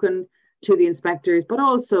spoken to the inspectors, but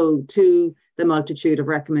also to the multitude of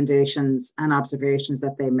recommendations and observations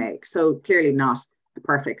that they make. So clearly not a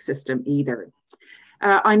perfect system either.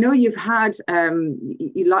 I know you've had,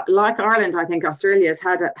 like Ireland, I think Australia has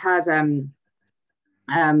had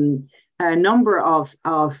a number of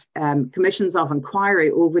commissions of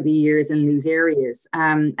inquiry over the years in these areas.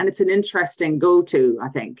 And it's an interesting go-to, I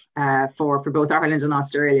think, for both Ireland and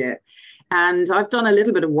Australia. And I've done a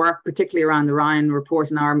little bit of work, particularly around the Ryan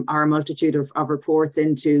report and our multitude of reports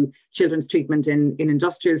into children's treatment in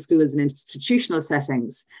industrial schools and institutional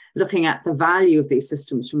settings, looking at the value of these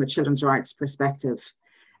systems from a children's rights perspective.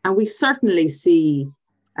 And we certainly see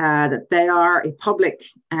that they are a public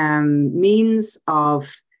means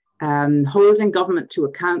of holding government to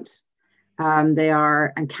account. They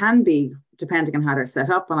are and can be, depending on how they're set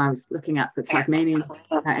up, and I was looking at the Tasmanian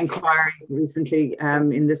inquiry recently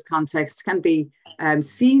in this context, can be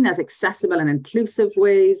seen as accessible and inclusive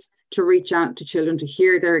ways to reach out to children, to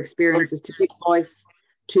hear their experiences, to give voice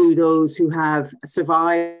to those who have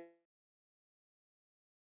survived.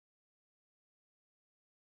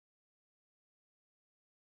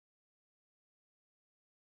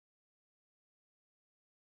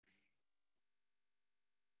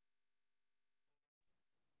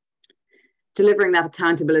 Delivering that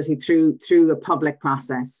accountability through a public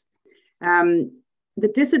process. The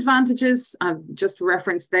disadvantages, I've just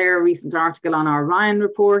referenced there a recent article on our Ryan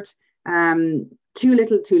report. Too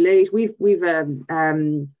little, too late. There's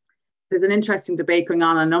an interesting debate going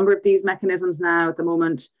on a number of these mechanisms now at the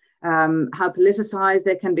moment. How politicized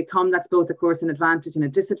they can become. That's both, of course, an advantage and a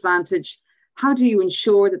disadvantage. How do you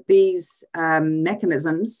ensure that these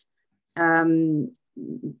mechanisms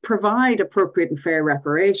provide appropriate and fair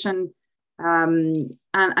reparation?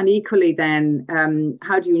 And equally then,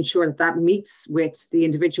 how do you ensure that that meets with the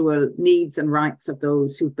individual needs and rights of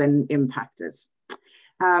those who've been impacted?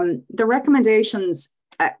 The recommendations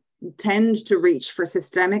tend to reach for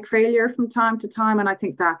systemic failure from time to time, and I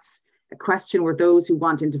think that's a question where those who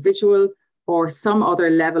want individual or some other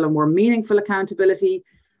level of more meaningful accountability,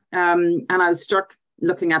 and I was struck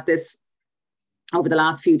looking at this over the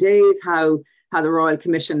last few days, how the Royal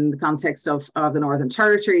Commission, in the context of the Northern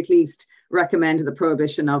Territory at least, recommended the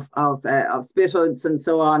prohibition of spit hoods and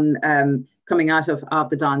so on, coming out of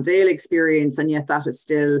the Don Dale experience, and yet that is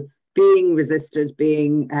still being resisted,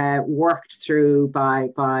 being worked through by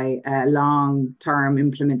long-term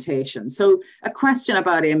implementation. So a question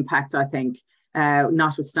about impact, I think,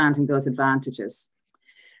 notwithstanding those advantages.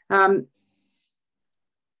 I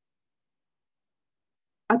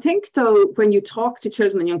think, though, when you talk to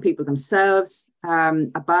children and young people themselves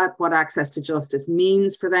about what access to justice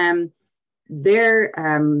means for them, their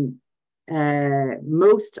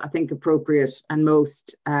most, I think, appropriate and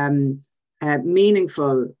most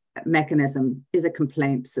meaningful mechanism is a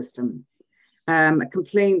complaint system. A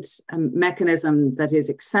complaint mechanism that is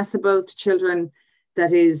accessible to children,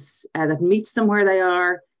 that meets them where they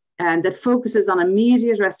are, and that focuses on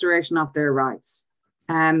immediate restoration of their rights.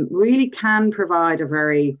 Really can provide a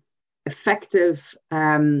very effective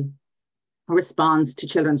response to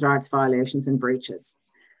children's rights violations and breaches.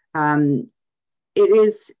 It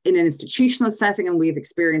is in an institutional setting, and we've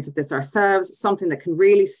experienced this ourselves, something that can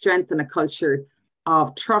really strengthen a culture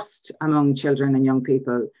of trust among children and young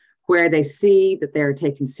people, where they see that they're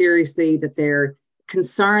taken seriously, that their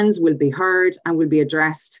concerns will be heard and will be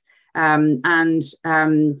addressed, and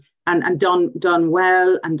and done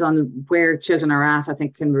well and done where children are at, I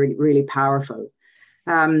think can be really powerful.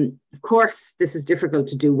 Of course, this is difficult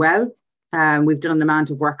to do well. We've done an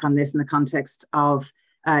amount of work on this in the context of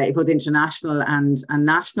both international and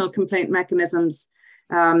national complaint mechanisms.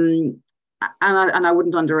 And I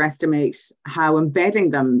wouldn't underestimate how embedding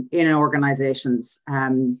them in organizations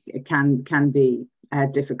can be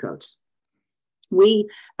difficult. We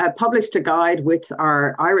published a guide with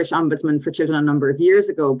our Irish Ombudsman for Children a number of years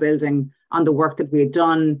ago, building on the work that we had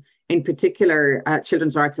done, in particular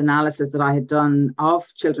children's rights analysis that I had done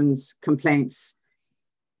of children's complaints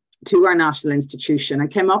to our national institution,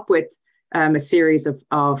 and came up with a series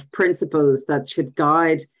of principles that should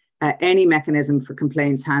guide any mechanism for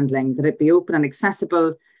complaints handling, that it be open and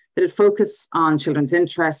accessible, that it focus on children's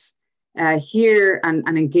interests, hear and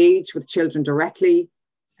engage with children directly,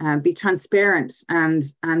 be transparent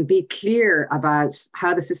and be clear about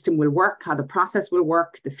how the system will work, how the process will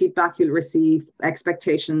work, the feedback you'll receive,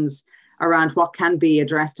 expectations around what can be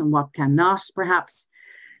addressed and what cannot, perhaps.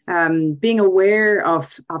 Being aware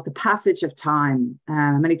of the passage of time.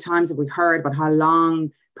 Many times have we heard about how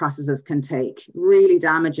long processes can take, really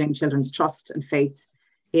damaging children's trust and faith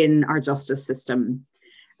in our justice system.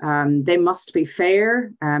 They must be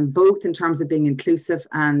fair, both in terms of being inclusive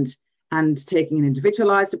and taking an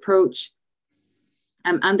individualized approach.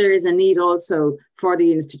 And there is a need also for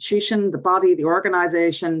the institution, the body, the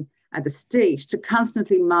organization, the state to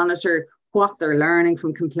constantly monitor what they're learning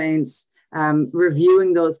from complaints,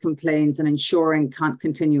 reviewing those complaints and ensuring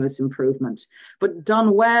continuous improvement. But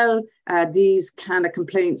done well, these kind of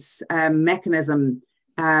complaints mechanism,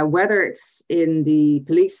 whether it's in the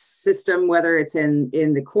police system, whether it's in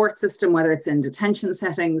the court system, whether it's in detention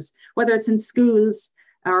settings, whether it's in schools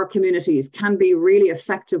or communities, can be a really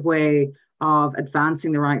effective way of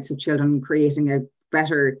advancing the rights of children, creating a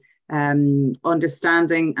better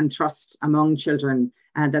understanding and trust among children,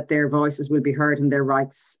 and that their voices will be heard and their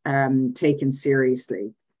rights taken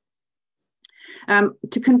seriously.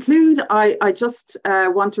 To conclude, I just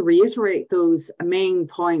want to reiterate those main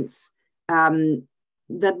points,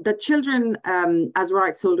 that children as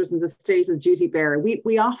rights holders and the state as duty bearer,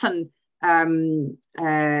 we often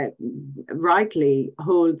rightly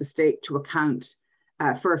hold the state to account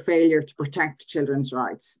for a failure to protect children's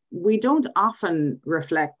rights. We don't often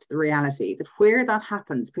reflect the reality that where that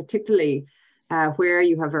happens, particularly where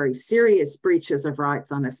you have very serious breaches of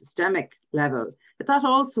rights on a systemic level, that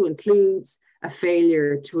also includes a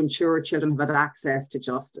failure to ensure children have had access to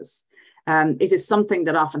justice. It is something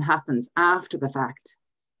that often happens after the fact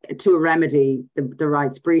to remedy the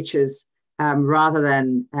rights breaches, rather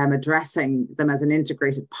than addressing them as an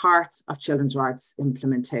integrated part of children's rights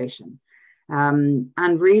implementation.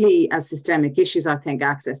 And really, as systemic issues, I think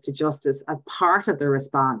access to justice as part of the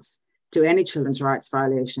response to any children's rights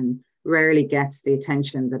violation rarely gets the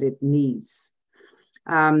attention that it needs.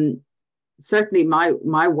 Certainly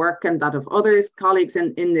my work and that of others, colleagues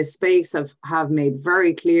in this space have made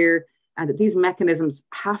very clear that these mechanisms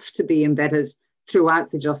have to be embedded throughout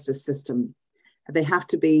the justice system. They have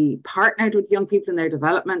to be partnered with young people in their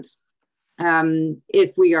development.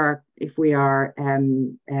 If we are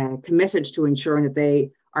committed to ensuring that they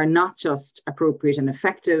are not just appropriate and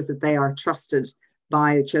effective, that they are trusted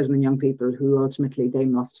by children and young people who ultimately they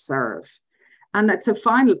must serve. And that's a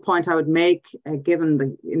final point I would make, given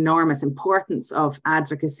the enormous importance of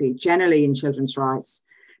advocacy generally in children's rights,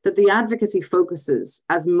 that the advocacy focuses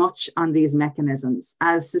as much on these mechanisms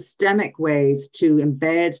as systemic ways to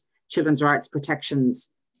embed children's rights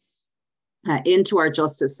protections into our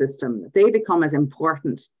justice system. They become as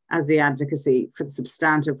important as the advocacy for the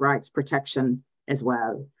substantive rights protection as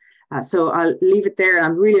well. So I'll leave it there.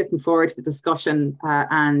 I'm really looking forward to the discussion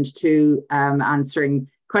and to answering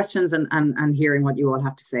questions and hearing what you all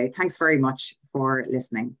have to say. Thanks very much for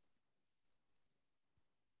listening.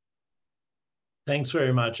 Thanks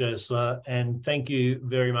very much, Ursula. And thank you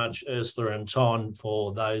very much, Ursula and Ton,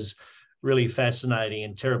 for those really fascinating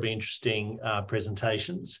and terribly interesting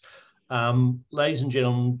presentations. Ladies and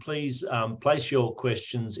gentlemen, please place your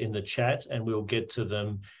questions in the chat and we'll get to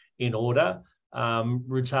them in order.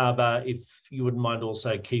 Rutaba, if you wouldn't mind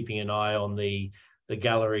also keeping an eye on the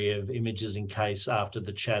gallery of images in case after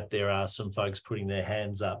the chat there are some folks putting their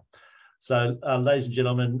hands up. So ladies and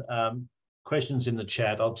gentlemen, questions in the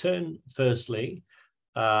chat. I'll turn firstly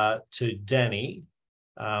to Danny.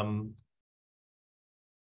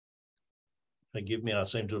 Forgive me, I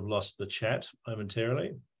seem to have lost the chat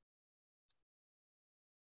momentarily.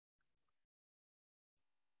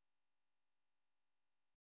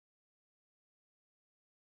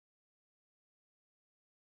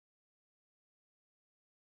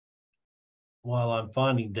 While I'm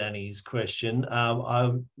finding Danny's question,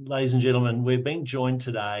 ladies and gentlemen, we're being joined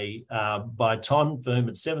today by Ton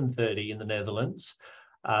at 7:30 in the Netherlands,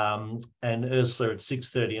 and Ursula at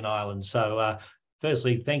 6:30 in Ireland. So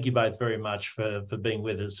firstly, thank you both very much for being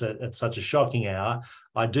with us at such a shocking hour.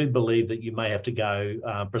 I do believe that you may have to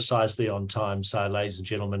go precisely on time. So ladies and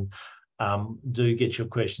gentlemen, do get your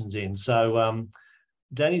questions in. So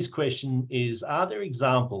Danny's question is, are there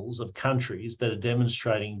examples of countries that are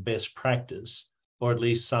demonstrating best practice, or at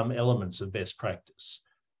least some elements of best practice?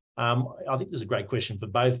 I think this is a great question for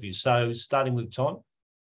both of you. So starting with Ton.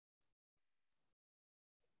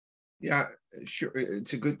 Yeah, sure.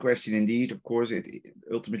 It's a good question indeed. Of course,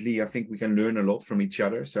 ultimately, I think we can learn a lot from each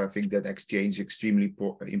other. So I think that exchange is extremely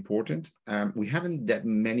important. We haven't that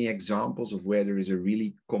many examples of where there is a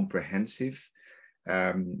really comprehensive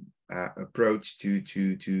approach to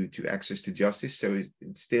access to justice. So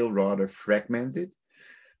it's still rather fragmented.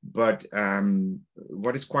 But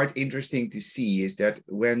what is quite interesting to see is that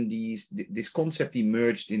when this concept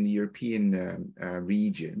emerged in the European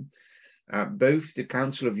region, both the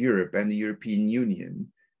Council of Europe and the European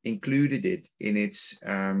Union included it in its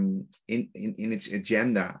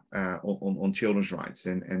agenda on children's rights.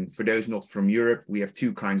 And for those not from Europe, we have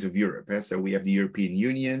two kinds of Europe. So we have the European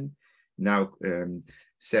Union, now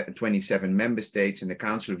 27 member states, and the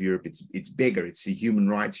Council of Europe, it's bigger. It's the human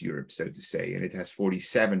rights Europe, so to say, and it has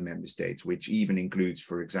 47 member states, which even includes,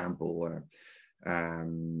 for example,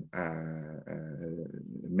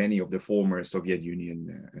 many of the former Soviet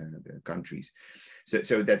Union countries.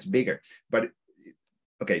 So that's bigger. But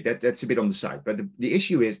okay, that's a bit on the side. But the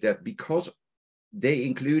issue is that because they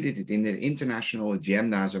included it in their international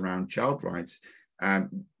agendas around child rights,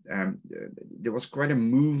 there was quite a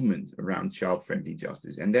movement around child-friendly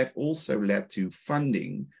justice. And that also led to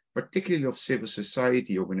funding, particularly of civil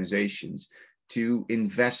society organizations, to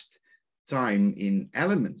invest time in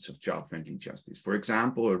elements of child-friendly justice. For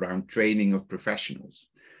example, around training of professionals,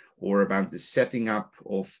 or about the setting up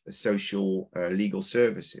of social legal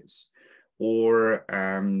services, or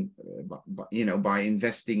by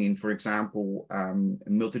investing in, for example,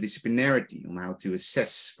 multidisciplinarity on how to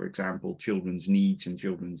assess, for example, children's needs and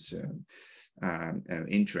children's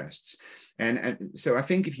interests. And so I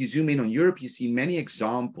think if you zoom in on Europe, you see many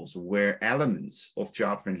examples where elements of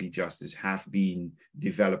child-friendly justice have been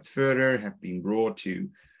developed further, have been brought to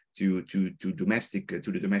the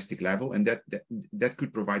domestic level, and that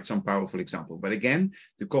could provide some powerful example. But again,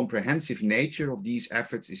 the comprehensive nature of these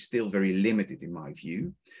efforts is still very limited in my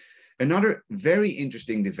view. Another very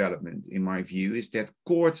interesting development in my view is that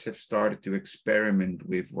courts have started to experiment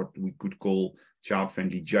with what we could call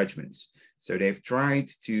child-friendly judgments. So they've tried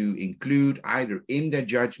to include either in their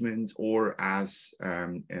judgment or as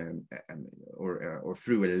or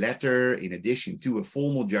through a letter in addition to a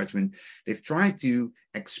formal judgment, they've tried to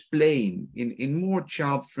explain in more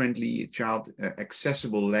child-friendly,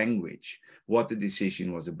 accessible language what the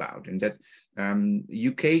decision was about. And that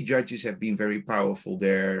UK judges have been very powerful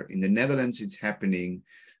there. In the Netherlands, it's happening.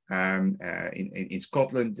 In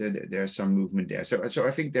Scotland, there's some movement there. So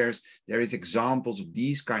I think there is examples of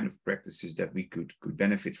these kind of practices that we could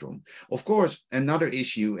benefit from. Of course, another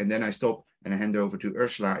issue, and then I stop and I hand over to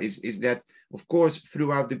Ursula, is that, of course,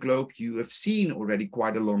 throughout the globe, you have seen already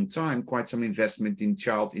quite a long time, quite some investment in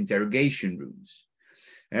child interrogation rooms.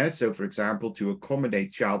 So, for example, to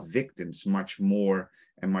accommodate child victims much more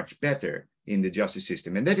and much better in the justice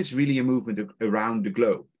system. And that is really a movement around the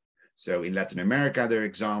globe. So in Latin America, there are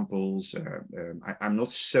examples. I'm not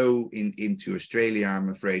so into Australia, I'm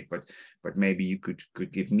afraid, but maybe you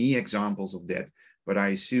could give me examples of that. But I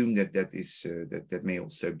assume that may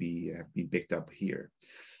also be picked up here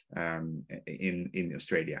in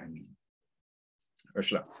Australia. I mean,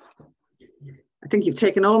 Ursula. I think you've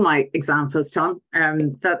taken all my examples, Ton.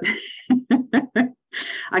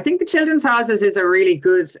 I think the children's houses is a really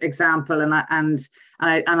good example, and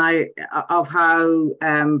I of how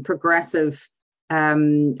progressive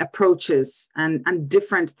approaches and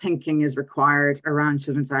different thinking is required around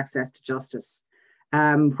children's access to justice.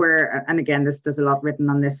 Where, and again, there's a lot written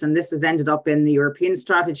on this, and this has ended up in the European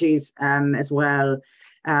strategies as well.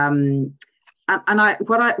 And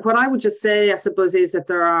what I would just say, I suppose, is that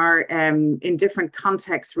there are in different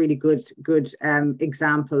contexts really good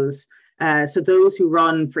examples. So those who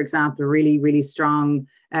run, for example, really strong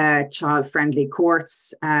child-friendly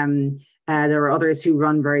courts. There are others who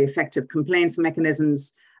run very effective complaints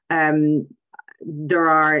mechanisms. There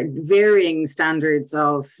are varying standards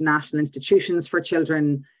of national institutions for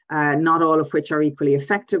children, not all of which are equally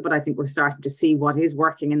effective, but I think we're starting to see what is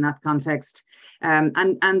working in that context. And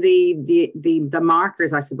the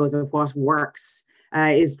markers, I suppose, of what works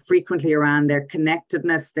is frequently around their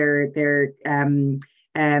connectedness, their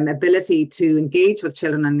ability to engage with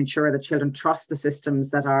children and ensure that children trust the systems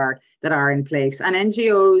that are in place. And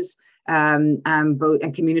NGOs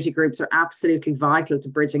and community groups are absolutely vital to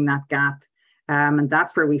bridging that gap. And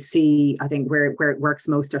that's where we see, I think, where it works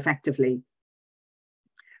most effectively.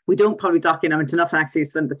 We don't probably document enough, actually,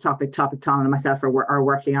 some of the topic Ton and myself are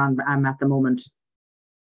working on at the moment.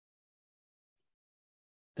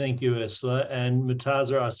 Thank you, Ursula. And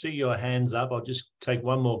Murtaza, I see your hands up. I'll just take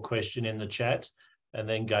one more question in the chat and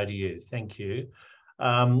then go to you. Thank you.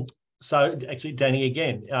 So actually, Danny,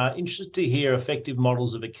 again, interested to hear effective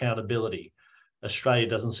models of accountability. Australia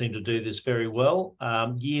doesn't seem to do this very well.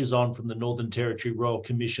 Years on from the Northern Territory Royal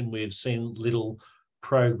Commission, we've seen little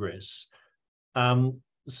progress.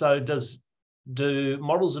 So do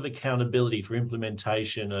models of accountability for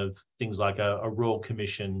implementation of things like a Royal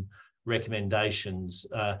Commission recommendations,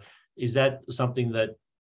 is that something that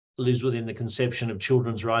lives within the conception of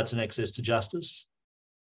children's rights and access to justice?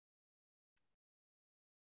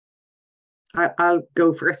 I'll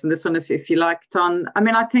go first on this one if you like, Ton. I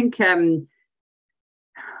mean, I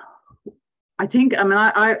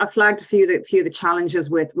flagged a few of the challenges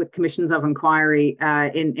with commissions of inquiry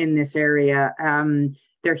in this area.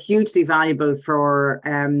 They're hugely valuable for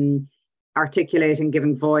articulating,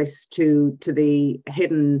 giving voice to the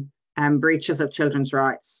hidden breaches of children's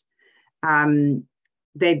rights.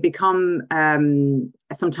 They become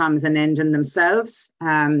sometimes an end in themselves,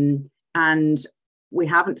 and we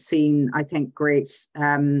haven't seen, I think, great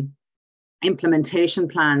implementation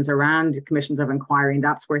plans around commissions of inquiry, and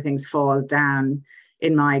that's where things fall down,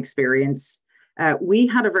 in my experience. We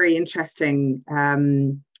had a very interesting,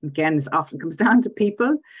 again, this often comes down to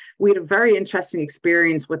people. We had a very interesting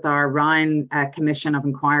experience with our Ryan Commission of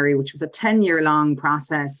Inquiry, which was a 10-year-long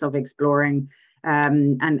process of exploring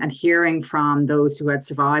and hearing from those who had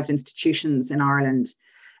survived institutions in Ireland.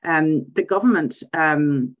 The government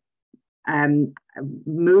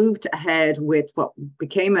moved ahead with what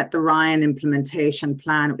became the Ryan implementation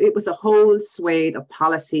plan. It was a whole swathe of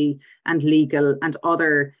policy and legal and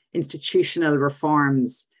other institutional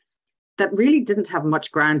reforms that really didn't have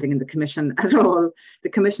much grounding in the Commission at all. The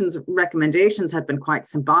Commission's recommendations had been quite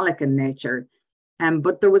symbolic in nature,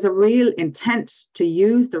 but there was a real intent to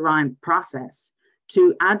use the Ryan process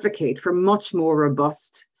to advocate for much more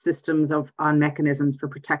robust systems and mechanisms for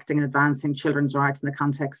protecting and advancing children's rights in the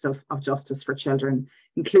context of justice for children,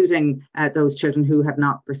 including those children who had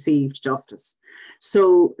not received justice.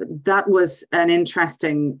 So that was an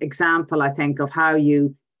interesting example, I think, of how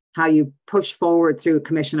you push forward through a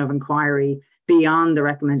commission of inquiry beyond the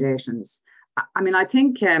recommendations. I mean, I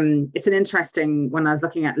think it's an interesting, when I was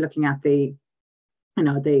looking at the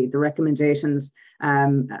recommendations,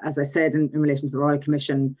 as I said, in relation to the Royal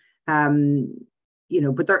Commission,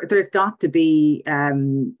 but there's got to be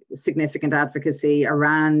significant advocacy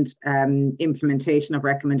around implementation of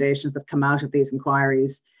recommendations that come out of these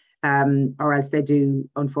inquiries, or else they do,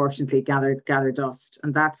 unfortunately, gather dust.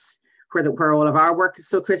 And that's where all of our work is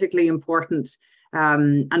so critically important,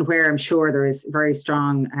 and where I'm sure there is very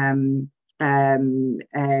strong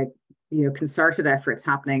concerted efforts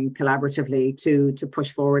happening collaboratively to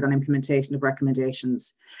push forward on implementation of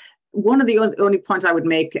recommendations. One of the only point I would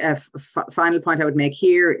make, final point I would make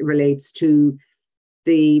here, relates to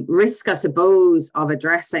the risk, I suppose, of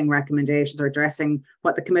addressing recommendations or addressing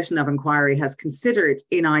what the Commission of Inquiry has considered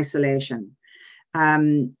in isolation.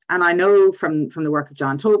 And I know from the work of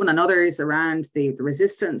John Tobin and others around the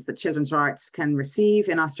resistance that children's rights can receive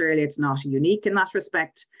in Australia. It's not unique in that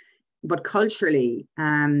respect. But culturally,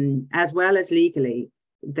 as well as legally,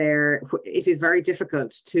 it is very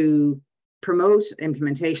difficult to promote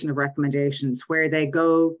implementation of recommendations where they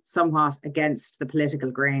go somewhat against the political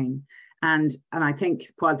grain. And I think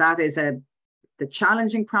while that is the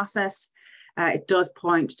challenging process, it does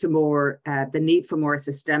point to the need for more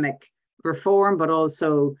systemic reform, but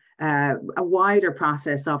also a wider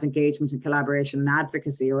process of engagement and collaboration and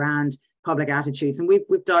advocacy around public attitudes. And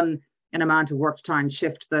we've done an amount of work to try and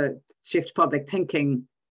shift public thinking,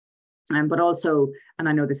 but also, and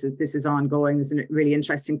I know this is ongoing, there's a really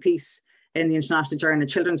interesting piece in the International Journal of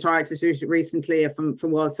Children's Rights recently from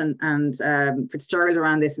Waltz and Fitzgerald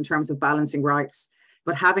around this in terms of balancing rights,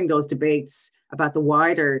 but having those debates about the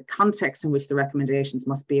wider context in which the recommendations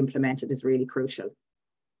must be implemented is really crucial.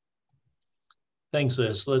 Thanks,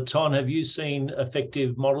 Ursula. Ton, have you seen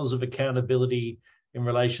effective models of accountability in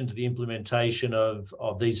relation to the implementation of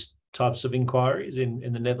these types of inquiries in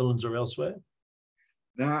the Netherlands or elsewhere?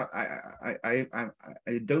 No, I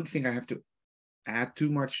don't think I have to add too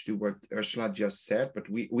much to what Ursula just said, but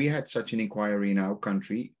we had such an inquiry in our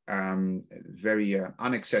country, very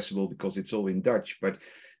inaccessible because it's all in Dutch, but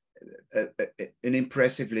an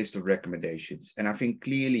impressive list of recommendations. And I think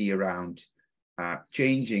clearly around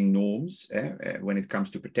changing norms when it comes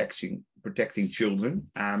to protecting children.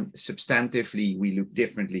 Substantively, we look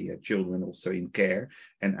differently at children also in care,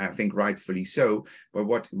 and I think rightfully so. But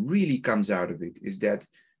what really comes out of it is that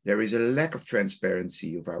there is a lack of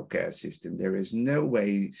transparency of our care system. There is no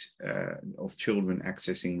ways of children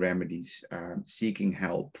accessing remedies, seeking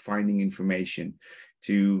help, finding information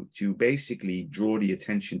to basically draw the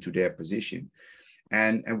attention to their position.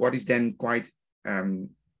 And what is then quite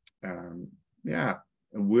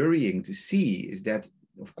worrying to see is that,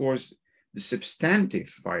 of course, the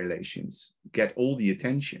substantive violations get all the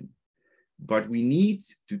attention, but we need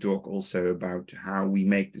to talk also about how we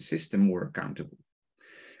make the system more accountable.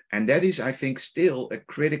 And that is, I think, still a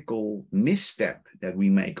critical misstep that we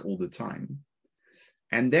make all the time.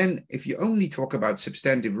 And then if you only talk about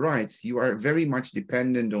substantive rights, you are very much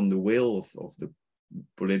dependent on the will of the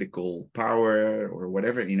political power or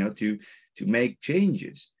whatever, to make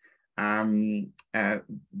changes.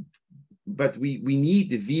 But we need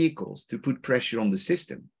the vehicles to put pressure on the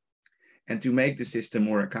system and to make the system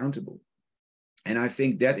more accountable. And I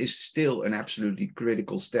think that is still an absolutely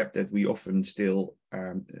critical step that we often still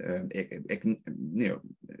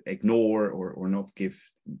ignore or not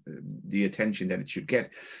give the attention that it should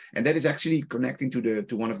get. And that is actually connecting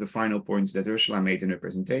to one of the final points that Ursula made in her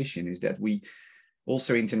presentation, is that we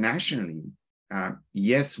also internationally,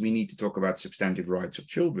 yes, we need to talk about substantive rights of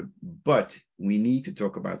children, but we need to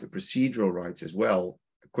talk about the procedural rights as well,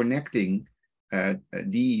 connecting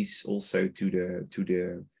these also to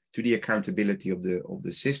the accountability of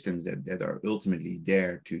the systems that are ultimately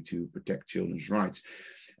there to protect children's rights.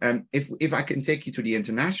 If I can take you to the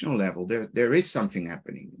international level, there is something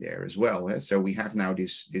happening there as well. So we have now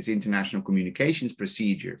this international communications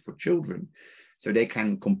procedure for children, so they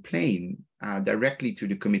can complain directly to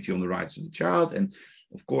the Committee on the Rights of the Child. And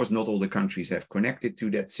of course, not all the countries have connected to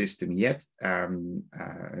that system yet, a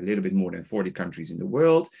little bit more than 40 countries in the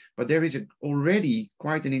world, but there is already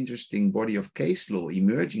quite an interesting body of case law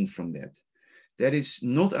emerging from that. That is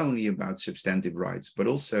not only about substantive rights, but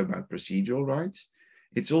also about procedural rights.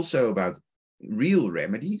 It's also about real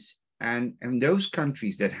remedies. And those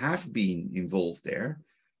countries that have been involved there,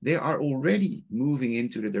 they are already moving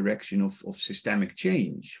into the direction of systemic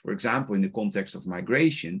change. For example, in the context of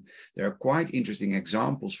migration, there are quite interesting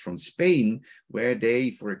examples from Spain where they,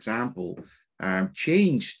 for example,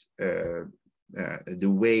 changed the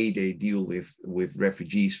way they deal with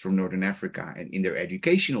refugees from Northern Africa and in their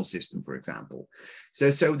educational system, for example.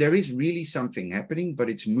 So there is really something happening, but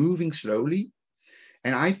it's moving slowly.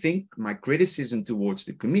 And I think my criticism towards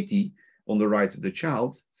the Committee on the Rights of the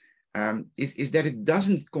Child is that it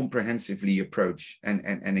doesn't comprehensively approach and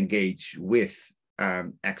engage with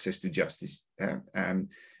access to justice.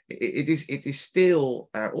 It is still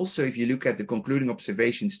also, if you look at the concluding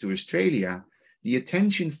observations to Australia, the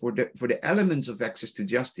attention for the elements of access to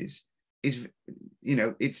justice is,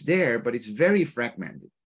 it's there, but it's very fragmented.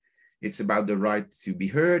 It's about the right to be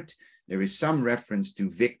heard. There is some reference to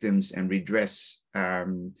victims and redress.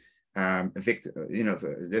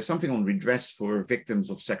 There's something on redress for victims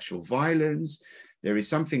of sexual violence. There is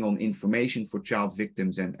something on information for child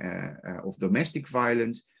victims and of domestic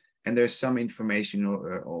violence, and there's some information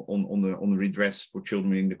on redress for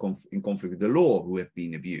children in conflict with the law who have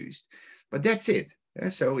been abused. But that's it.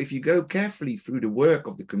 So if you go carefully through the work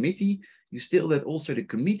of the committee, you still that also the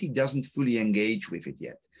committee doesn't fully engage with it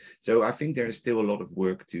yet. So I think there is still a lot of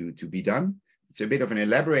work to be done. It's a bit of an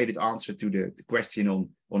elaborated answer to the question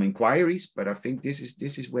on inquiries, but I think this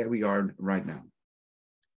is where we are right now.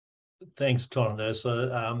 Thanks, Ton. So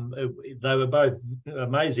they were both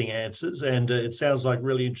amazing answers, and it sounds like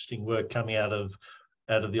really interesting work coming out of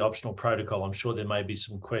the optional protocol. I'm sure there may be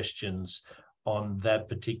some questions on that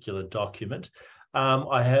particular document.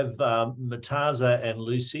 I have Mataza and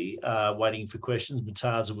Lucy waiting for questions.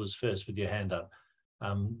 Mataza was first with your hand up.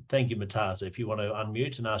 Thank you, Mataza. If you want to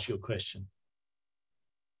unmute and ask your question.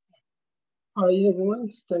 Hi,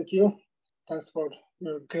 everyone. Thank you. Thanks for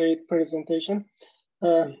your great presentation.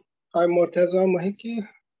 I'm Mortaza Mahiki.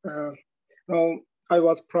 I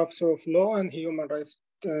was professor of law and human rights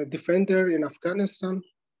defender in Afghanistan.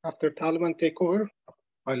 After Taliban takeover,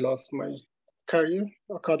 I lost my career,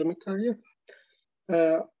 academic career.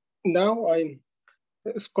 Now I'm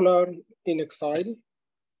a scholar in exile.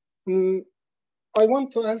 I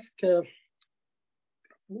want to ask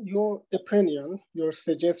your opinion, your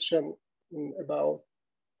suggestion about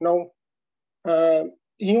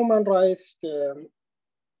human rights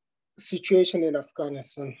situation in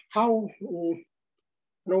Afghanistan. How,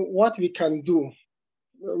 what we can do.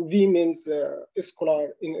 We means scholar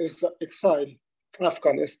in exile,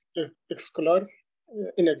 Afghanistan scholar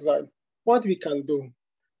in exile. What we can do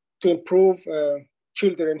to improve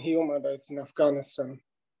children human rights in Afghanistan.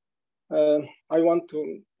 I want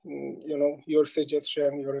to, your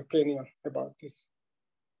suggestion, your opinion about this.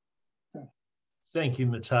 Thank you,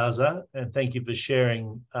 Murtaza, and thank you for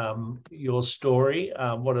sharing your story.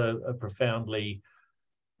 What a profoundly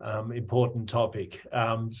important topic.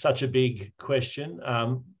 Such a big question.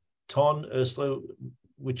 Ton, Ursula,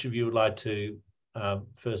 which of you would like to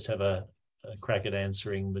first have a crack at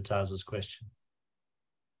answering Murtaza's question?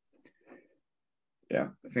 Yeah,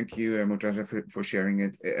 thank you, Murtaza, for sharing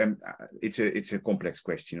it. It's a complex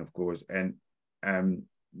question, of course, and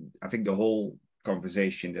I think the whole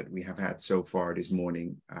conversation that we have had so far this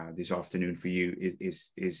morning, this afternoon for you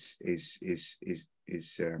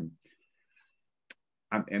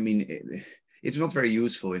I mean, it's not very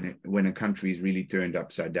useful when a country is really turned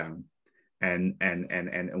upside down, and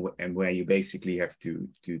where you basically have to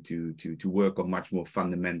work on much more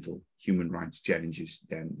fundamental human rights challenges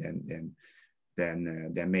than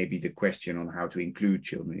maybe the question on how to include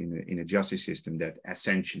children in a justice system that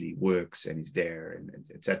essentially works and is there, and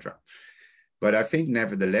etc. But I think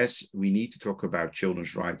nevertheless we need to talk about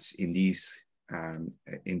children's rights in these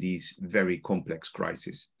very complex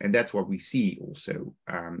crises. And that's what we see also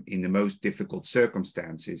in the most difficult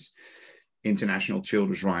circumstances. International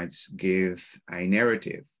children's rights give a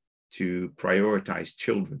narrative to prioritize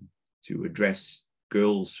children, to address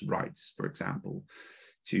girls' rights, for example,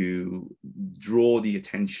 to draw the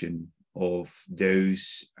attention of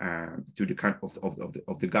those to the kind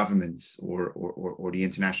of the governments or the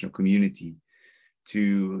international community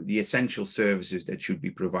to the essential services that should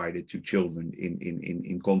be provided to children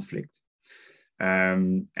in conflict.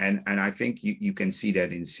 And I think you can see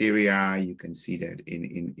that in Syria, you can see that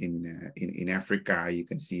in Africa, you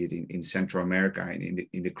can see it in Central America, and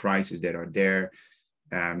in the crises that are there.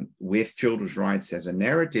 With children's rights as a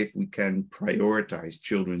narrative, we can prioritize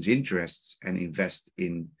children's interests and invest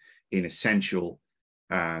in essential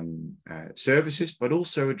services, but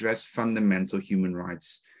also address fundamental human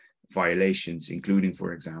rights violations, including,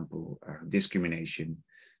 for example, discrimination,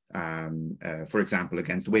 for example,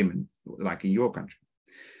 against women, like in your country.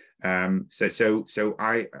 So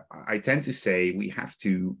I tend to say we have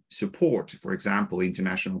to support, for example,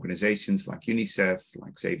 international organizations like UNICEF,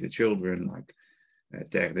 like Save the Children, like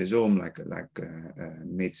Terre des Hommes, like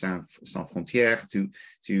Médecins Sans Frontières,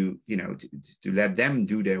 to let them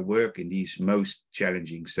do their work in these most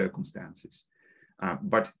challenging circumstances.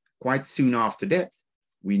 But quite soon after that,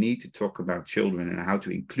 we need to talk about children and how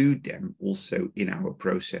to include them also in our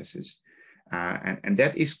processes. And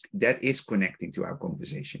that is connecting to our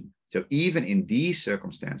conversation. So even in these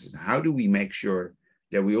circumstances, how do we make sure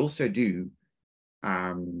that we also do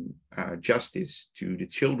justice to the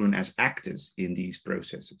children as actors in these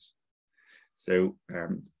processes? So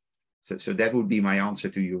that would be my answer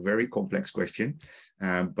to your very complex question.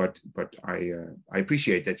 But I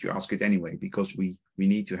appreciate that you ask it anyway, because we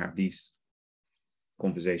need to have these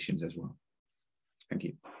conversations as well. Thank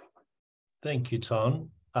you. Thank you, Ton.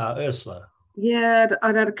 Ursula. Yeah,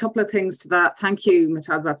 I'd add a couple of things to that. Thank you,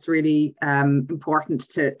 Murtaza. That's really important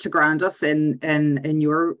to ground us in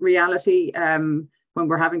your reality when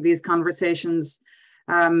we're having these conversations.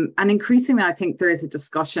 And increasingly, I think there is a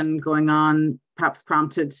discussion going on, perhaps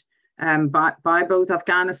prompted by both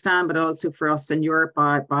Afghanistan, but also for us in Europe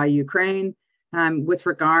by Ukraine, with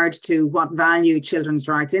regard to what value children's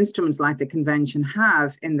rights instruments like the Convention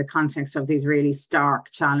have in the context of these really stark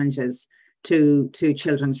challenges to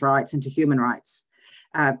children's rights and to human rights.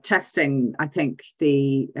 Testing, I think,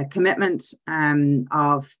 the commitment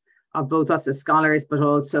of both us as scholars, but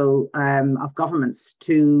also of governments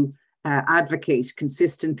to advocate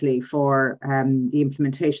consistently for the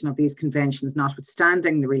implementation of these conventions,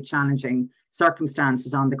 notwithstanding the really challenging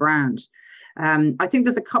circumstances on the ground. I think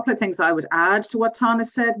there's a couple of things I would add to what Ton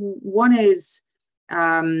has said. One is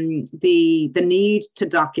the need to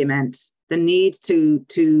document, the need to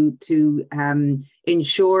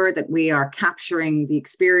ensure that we are capturing the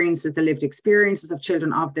experiences, the lived experiences of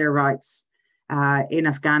children of their rights in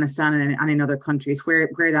Afghanistan and in other countries where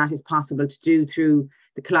that is possible to do through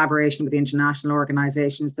the collaboration with the international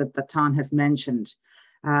organizations that Ton has mentioned.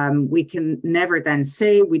 We can never then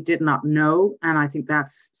say we did not know, and I think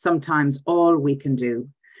that's sometimes all we can do.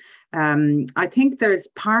 I think there's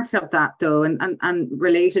part of that though, and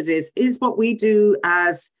related is what we do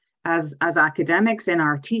as academics in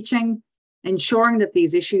our teaching, ensuring that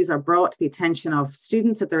these issues are brought to the attention of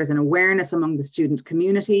students, that there is an awareness among the student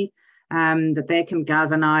community, that they can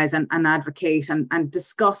galvanise and advocate and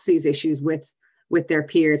discuss these issues with their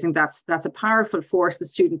peers. And that's a powerful force, the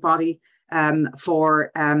student body,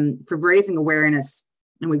 for raising awareness.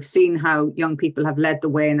 And we've seen how young people have led the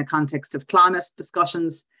way in the context of climate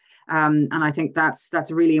discussions. And I think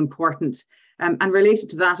that's really important. And related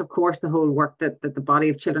to that, of course, the whole work that the body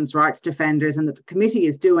of children's rights defenders and that the committee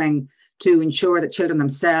is doing to ensure that children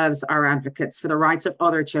themselves are advocates for the rights of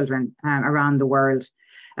other children around the world.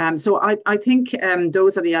 So I think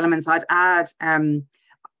those are the elements I'd add. And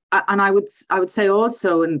I would say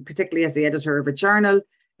also, and particularly as the editor of a journal,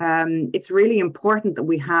 it's really important that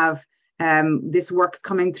we have this work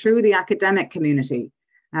coming through the academic community,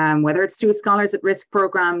 whether it's through Scholars at Risk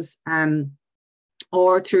programs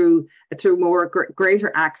or through more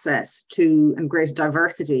greater access to and greater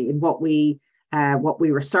diversity in what we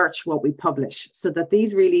research, what we publish, so that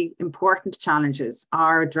these really important challenges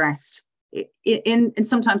are addressed in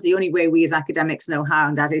sometimes the only way we as academics know how,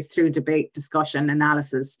 and that is through debate, discussion,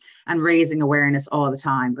 analysis, and raising awareness all the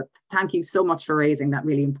time. But thank you so much for raising that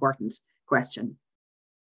really important question.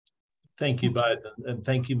 Thank you both, and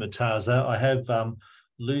thank you, Murtaza. I have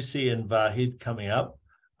Lucy and Vahid coming up,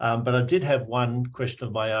 but I did have one question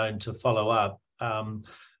of my own to follow up.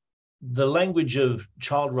 The language of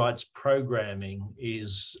child rights programming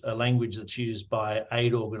is a language that's used by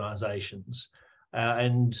aid organisations,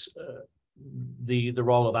 and the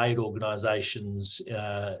role of aid organisations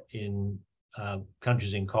in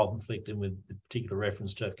countries in conflict, and with particular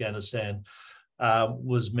reference to Afghanistan,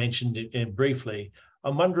 was mentioned briefly.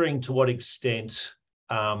 I'm wondering to what extent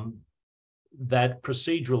that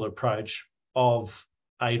procedural approach of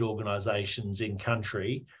aid organisations in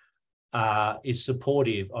country is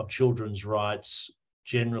supportive of children's rights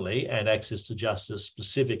generally and access to justice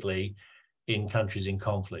specifically in countries in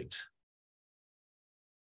conflict.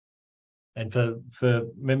 And for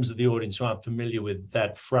members of the audience who aren't familiar with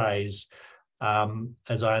that phrase,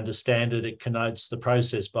 as I understand it, it connotes the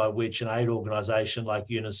process by which an aid organisation like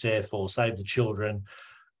UNICEF or Save the Children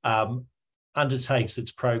undertakes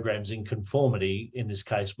its programs in conformity, in this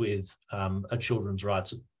case, with a children's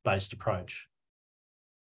rights-based approach.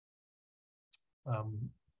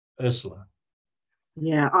 Ursula.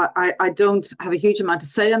 Yeah, I don't have a huge amount to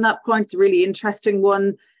say on that point. It's a really interesting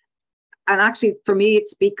one. And actually, for me, it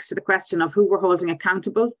speaks to the question of who we're holding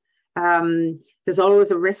accountable. There's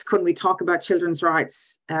always a risk when we talk about children's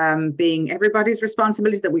rights being everybody's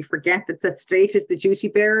responsibility, that we forget that the state is the duty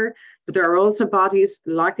bearer. But there are also bodies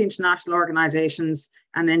like the international organisations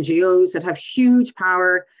and NGOs that have huge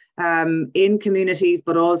power in communities,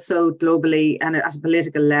 but also globally and at a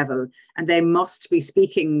political level. And they must be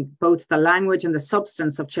speaking both the language and the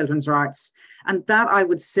substance of children's rights. And that, I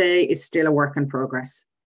would say, is still a work in progress.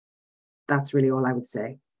 That's really all I would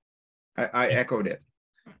say. I echo that.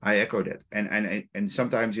 And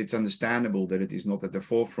sometimes it's understandable that it is not at the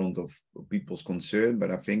forefront of people's concern, but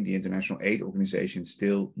I think the international aid organizations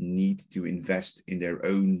still need to invest in their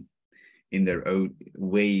own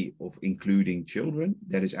way of including children.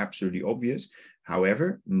 That is absolutely obvious.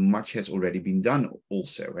 However, much has already been done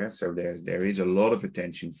also. So there is a lot of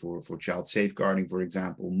attention for child safeguarding, for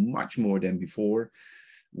example, much more than before.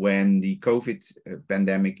 When the COVID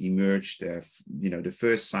pandemic emerged, the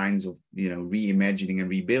first signs of, reimagining and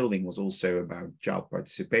rebuilding was also about child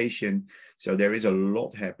participation. So there is a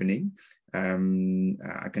lot happening.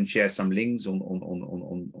 I can share some links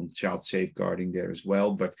on child safeguarding there as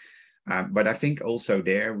well. But I think also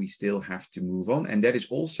there we still have to move on, and that is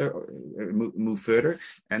also move further.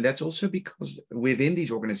 And that's also because within these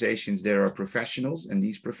organizations there are professionals, and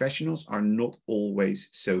these professionals are not always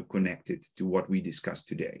so connected to what we discussed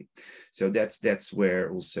today. So that's where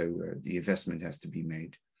also the investment has to be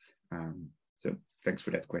made. So thanks for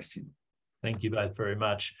that question. Thank you both very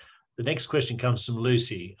much. The next question comes from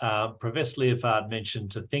Lucy. Professor Liefaard mentioned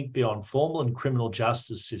to think beyond formal and criminal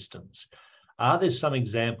justice systems. Are there some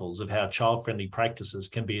examples of how child-friendly practices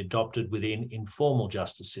can be adopted within informal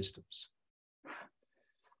justice systems?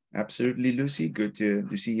 Absolutely, Lucy. Good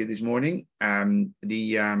to see you this morning.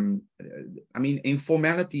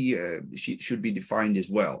 Informality should be defined as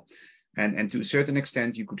well. And to a certain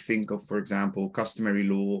extent, you could think of, for example, customary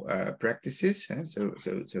law practices. So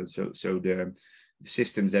the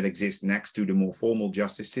systems that exist next to the more formal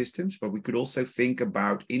justice systems, but we could also think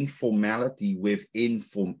about informality within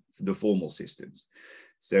the formal systems.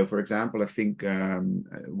 So, for example, I think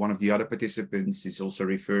one of the other participants is also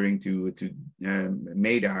referring to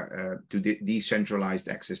MEDA, to decentralized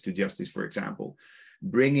access to justice, for example.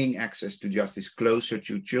 bringing access to justice closer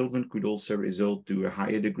to children could also result to a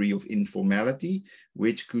higher degree of informality,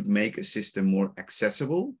 which could make a system more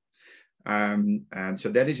accessible. And so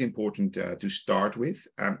that is important to start with.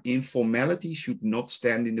 Informality should not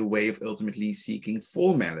stand in the way of ultimately seeking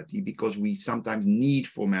formality, because we sometimes need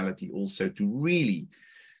formality also to really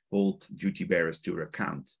hold duty bearers to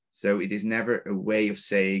account. So it is never a way of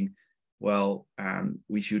saying, well,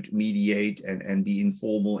 we should mediate and be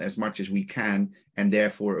informal as much as we can, and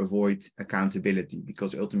therefore avoid accountability,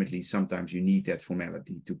 because ultimately sometimes you need that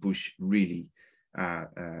formality to push really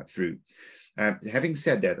through. Having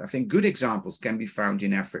said that, I think good examples can be found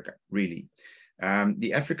in Africa, really.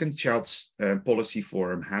 The African Child's Policy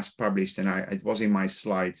Forum has published, and it was in my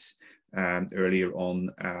slides earlier on,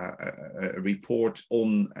 a report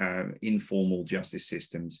on informal justice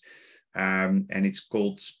systems, and it's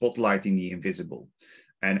called Spotlighting the Invisible.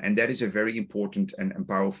 And that is a very important and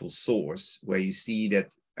powerful source, where you see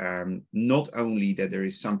that not only that there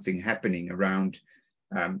is something happening around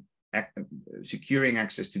securing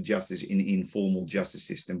access to justice in informal justice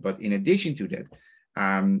system, but in addition to that,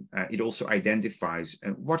 it also identifies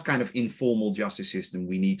what kind of informal justice system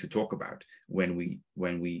we need to talk about when we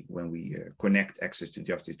connect access to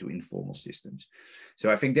justice to informal systems. So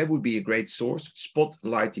I think that would be a great source,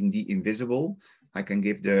 Spotlighting the Invisible. I can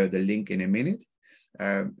give the link in a minute.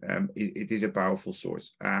 It is a powerful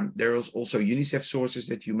source. There is also UNICEF sources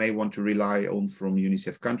that you may want to rely on from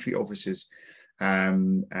UNICEF country offices.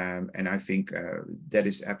 And I think that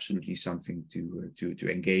is absolutely something to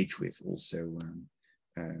engage with also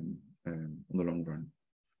on the long run.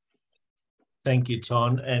 Thank you,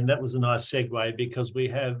 Ton. And that was a nice segue, because we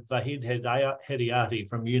have Vahid Hediati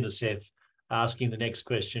from UNICEF asking the next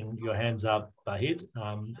question. Your hand's up, Vahid,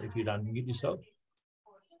 if you'd unmute yourself.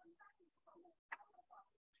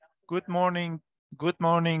 Good morning,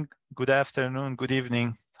 good afternoon, good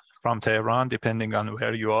evening from Tehran, depending on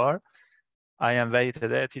where you are. I am Vahid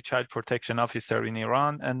Hediati, Child Protection Officer in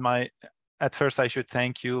Iran, and at first I should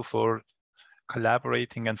thank you for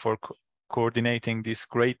collaborating and for coordinating this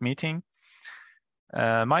great meeting.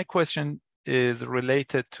 My question is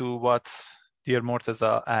related to what dear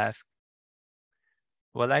Mortaza asked.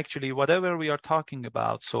 Well, actually, whatever we are talking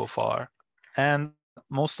about so far, and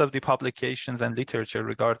most of the publications and literature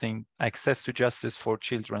regarding access to justice for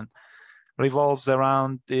children revolves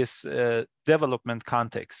around this development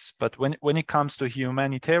context. But when it comes to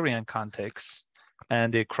humanitarian context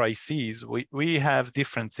and the crises, we have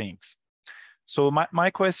different things. So my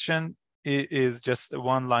question is just a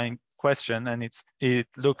one-line question, and it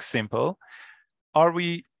looks simple. Are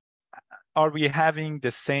we having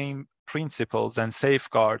the same principles and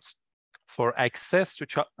safeguards for access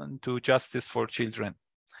to justice for children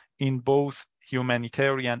in both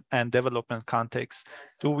humanitarian and development contexts?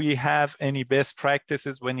 Do we have any best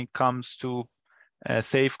practices when it comes to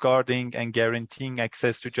safeguarding and guaranteeing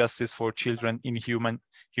access to justice for children in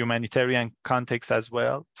humanitarian contexts as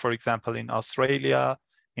well? For example, in Australia,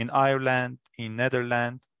 in Ireland, in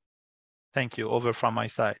Netherlands. Thank you. Over from my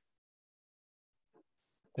side.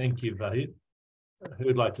 Thank you, Vahid. Who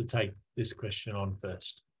would like to take this question on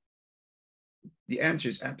first? The answer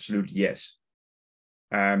is absolutely yes.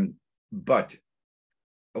 But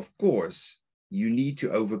of course, you need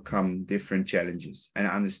to overcome different challenges, and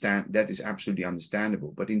I understand that is absolutely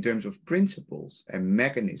understandable. But in terms of principles and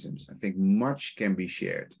mechanisms, I think much can be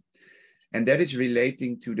shared. And that is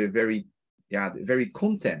relating to the very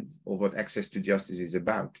content of what access to justice is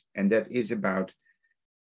about. And that is about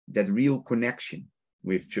that real connection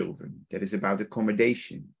with children. That is about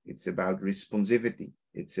accommodation. It's about responsivity.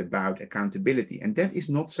 It's about accountability. And that is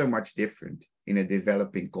not so much different in a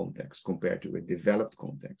developing context compared to a developed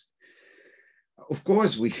context. Of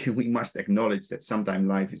course, we must acknowledge that sometimes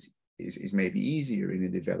life is maybe easier in a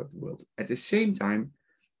developed world. At the same time,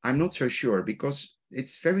 I'm not so sure, because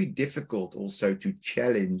it's very difficult also to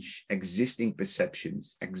challenge existing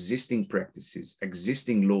perceptions, existing practices,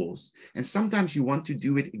 existing laws. And sometimes you want to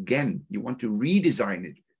do it again. You want to redesign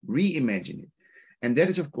it, reimagine it. And that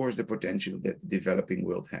is, of course, the potential that the developing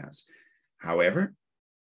world has. However,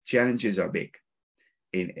 challenges are big.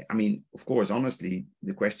 I mean, of course, honestly,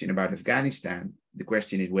 the question about Afghanistan, the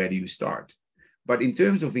question is, where do you start? But in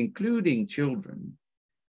terms of including children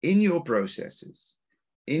in your processes,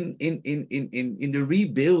 in the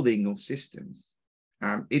rebuilding of systems,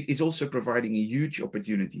 it is also providing a huge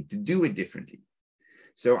opportunity to do it differently.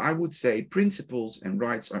 So I would say principles and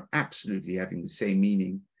rights are absolutely having the same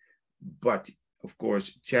meaning, but of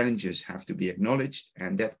course, challenges have to be acknowledged,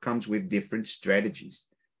 and that comes with different strategies.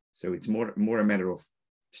 So it's more a matter of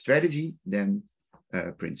strategy than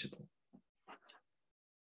principle.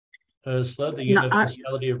 Ursula, the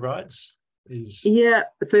universality of rights is... Yeah,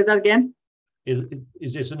 say that again.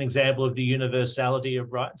 Is this an example of the universality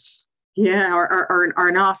of rights? Yeah,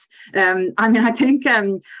 or not. I mean, I think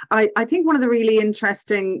one of the really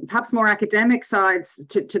interesting, perhaps more academic sides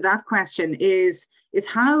to that question is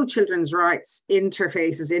how children's rights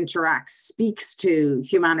interacts, speaks to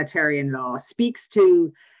humanitarian law, speaks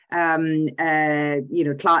to climate,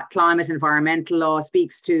 environmental law,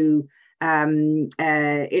 speaks to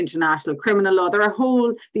international criminal law. There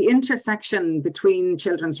are the intersection between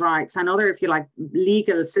children's rights and other, if you like,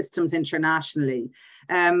 legal systems internationally.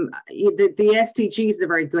 The SDGs is a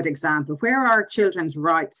very good example. Where are children's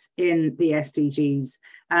rights in the SDGs?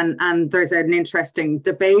 And there's an interesting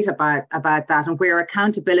debate about that, and where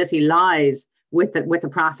accountability lies with the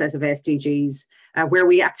process of SDGs, where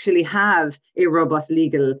we actually have a robust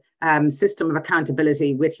legal system of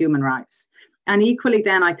accountability with human rights. And equally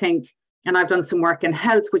then, I think, and I've done some work in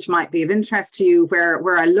health, which might be of interest to you,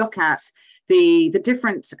 where I look at the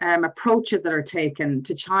different approaches that are taken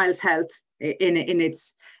to child health in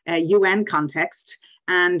its UN context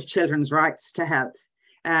and children's rights to health,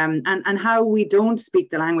 and how we don't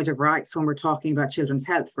speak the language of rights when we're talking about children's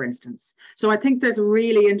health, for instance. So I think there's a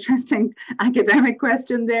really interesting academic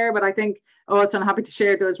question there, but I think also I'm happy to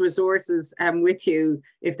share those resources with you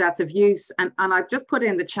if that's of use. And I've just put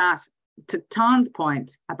in the chat, to Ton's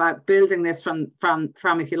point about building this from,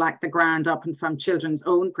 if you like, the ground up and from children's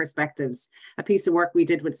own perspectives, a piece of work we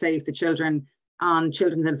did with Save the Children on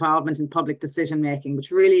children's involvement in public decision making,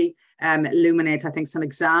 which really illuminates, I think, some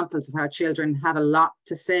examples of how children have a lot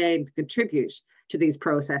to say and contribute to these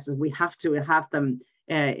processes. We have to have them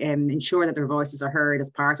ensure that their voices are heard as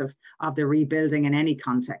part of the rebuilding in any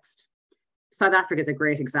context. South Africa is a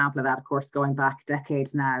great example of that, of course, going back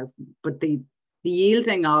decades now, but the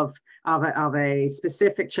yielding of a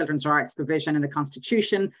specific children's rights provision in the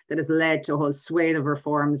Constitution that has led to a whole swathe of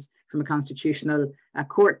reforms from a constitutional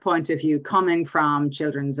court point of view, coming from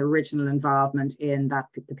children's original involvement in the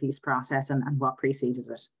peace process and what preceded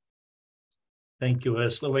it. Thank you,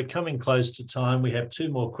 Ursula. We're coming close to time. We have two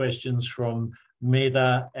more questions from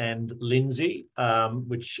Meda and Lindsay,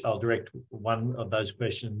 which I'll direct one of those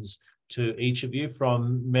questions to each of you.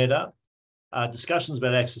 From Meda, discussions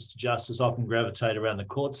about access to justice often gravitate around the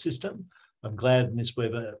court system. I'm glad in this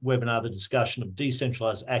webinar the discussion of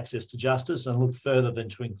decentralised access to justice and look further than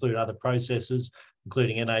to include other processes,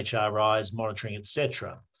 including NHRIs, monitoring,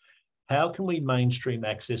 etc. How can we mainstream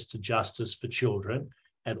access to justice for children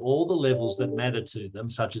at all the levels that matter to them,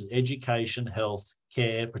 such as education, health,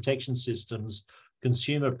 care, protection systems,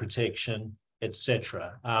 consumer protection,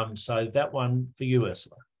 etc.? So that one for you,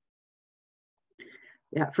 Ursula.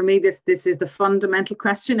 Yeah, for me, this is the fundamental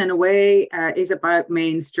question in a way, is about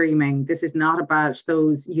mainstreaming. This is not about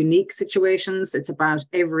those unique situations. It's about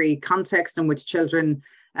every context in which children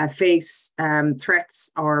face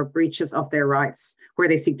threats or breaches of their rights, where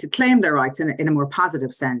they seek to claim their rights in a more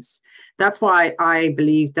positive sense. That's why I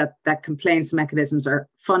believe that complaints mechanisms are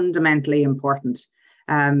fundamentally important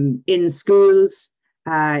in schools,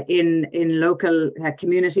 in local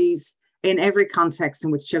communities, in every context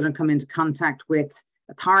in which children come into contact with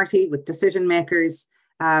authority, with decision makers,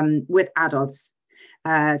 with adults.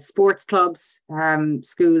 Sports clubs,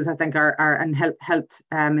 schools, I think, and health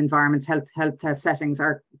environments, health settings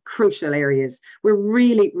are crucial areas. We're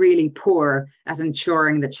really, really poor at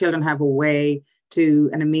ensuring that children have a way to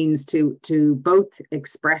and a means to both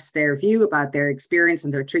express their view about their experience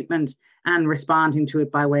and their treatment and responding to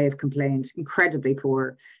it by way of complaint. Incredibly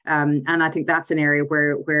poor. And I think that's an area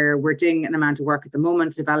where we're doing an amount of work at the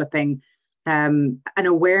moment, developing an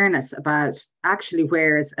awareness about actually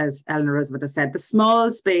where, as Eleanor Roosevelt has said, the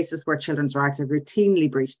small spaces where children's rights are routinely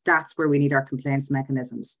breached, that's where we need our complaints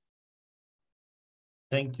mechanisms.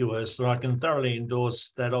 Thank you, Ursula. I can thoroughly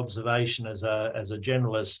endorse that observation as a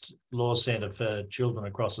generalist law centre for children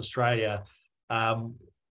across Australia.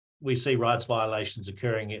 We see rights violations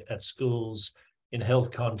occurring at schools, in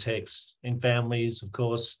health contexts, in families, of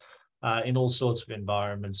course, in all sorts of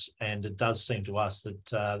environments. And it does seem to us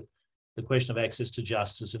that the question of access to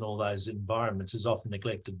justice in all those environments is often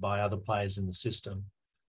neglected by other players in the system.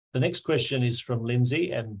 The next question is from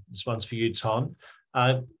Lindsay, and this one's for you, Ton.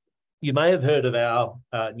 You may have heard of our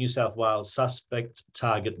New South Wales Suspect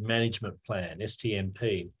Target Management Plan,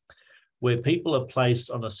 STMP, where people are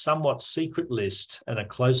placed on a somewhat secret list and are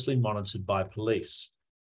closely monitored by police.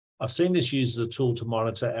 I've seen this used as a tool to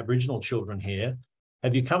monitor Aboriginal children here.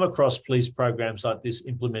 Have you come across police programs like this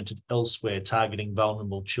implemented elsewhere targeting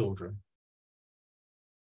vulnerable children?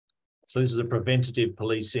 So this is a preventative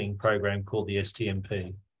policing program called the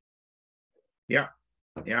STMP. Yeah.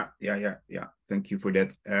 Thank you for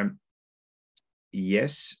that.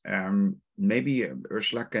 yes, maybe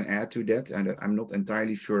Ursula can add to that, and I'm not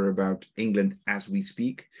entirely sure about England as we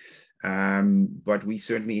speak, but we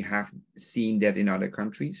certainly have seen that in other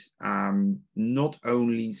countries, not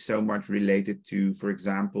only so much related to, for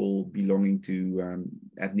example, belonging to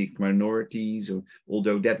ethnic minorities, or,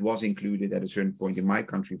 although that was included at a certain point in my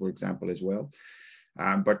country, for example, as well.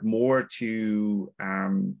 But more to,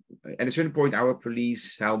 at a certain point, our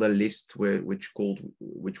police held a list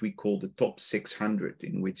which we called the top 600,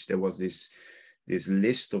 in which there was this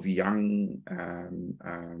list of young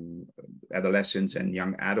adolescents and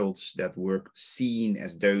young adults that were seen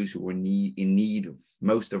as those who were in need of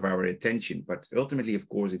most of our attention. But ultimately, of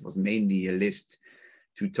course, it was mainly a list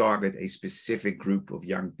to target a specific group of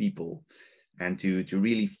young people, and to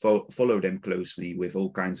really follow them closely with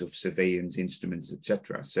all kinds of surveillance instruments,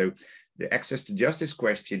 etc. So the access to justice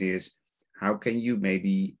question is, how can you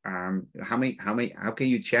maybe how can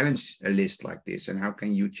you challenge a list like this, and how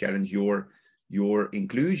can you challenge your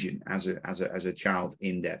inclusion as a child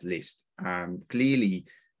in that list? Clearly,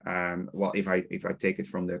 well, if I take it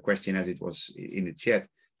from the question as it was in the chat,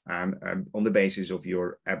 on the basis of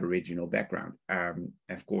your Aboriginal background,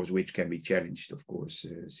 of course, which can be challenged, of course,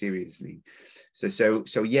 seriously.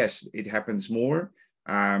 So yes, it happens more.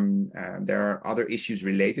 There are other issues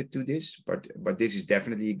related to this, but this is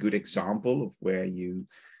definitely a good example of where you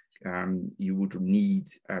would need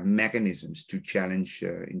mechanisms to challenge,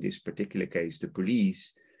 in this particular case, the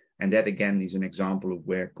police. And that, again, is an example of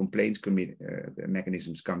where complaints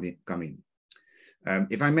mechanisms come in.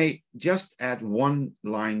 If I may just add one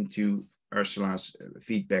line to Ursula's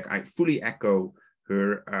feedback, I fully echo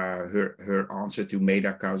her answer to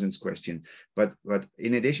Maida Cousin's question. But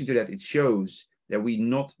in addition to that, it shows that we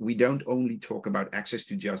don't only talk about access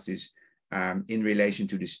to justice in relation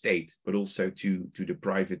to the state, but also to the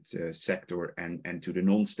private sector and to the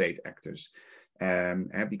non-state actors,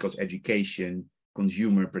 because education,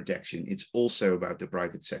 consumer protection, it's also about the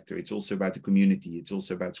private sector. It's also about the community. It's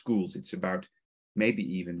also about schools. It's about maybe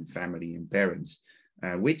even family and parents,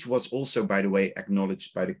 which was also, by the way,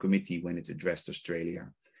 acknowledged by the committee when it addressed Australia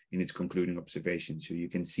in its concluding observation. So you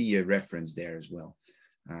can see a reference there as well.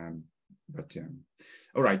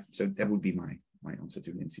 All right, so that would be my answer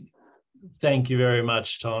to Lindsay. Thank you very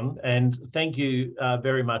much, Ton. And thank you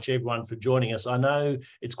very much, everyone, for joining us. I know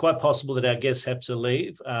it's quite possible that our guests have to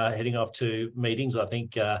leave, heading off to meetings. I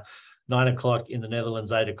think 9 o'clock in the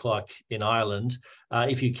Netherlands, 8 o'clock in Ireland.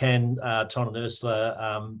 If you can, Ton and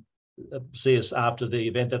Ursula, see us after the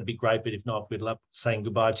event, that'd be great. But if not, we'd love saying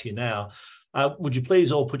goodbye to you now. Would you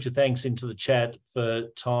please all put your thanks into the chat for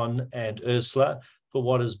Ton and Ursula for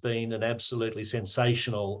what has been an absolutely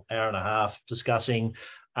sensational hour and a half discussing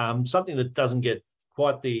something that doesn't get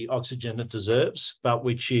quite the oxygen it deserves, but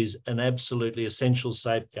which is an absolutely essential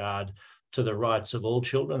safeguard to the rights of all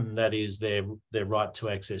children, and that is their right to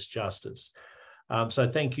access justice. So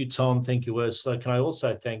thank you, Tom. Thank you, Ursula. Can I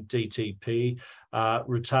also thank DTP?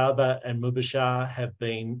 Rutaba and Mubashar have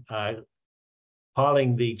been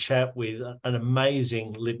piling the chat with an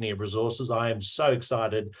amazing litany of resources. I am so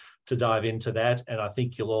excited to dive into that, and I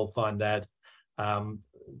think you'll all find that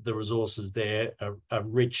the resources there are a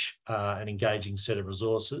rich and engaging set of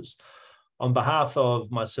resources. On behalf of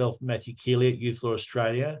myself, Matthew Keeley at Youth Law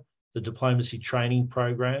Australia, the Diplomacy Training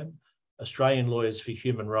Program, Australian Lawyers for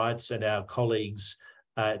Human Rights, and our colleagues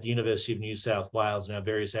at the University of New South Wales and our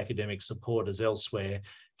various academic supporters elsewhere,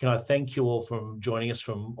 can I thank you all for joining us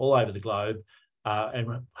from all over the globe,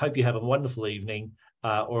 and hope you have a wonderful evening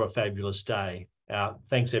or a fabulous day.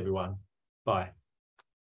 Thanks, everyone. Bye.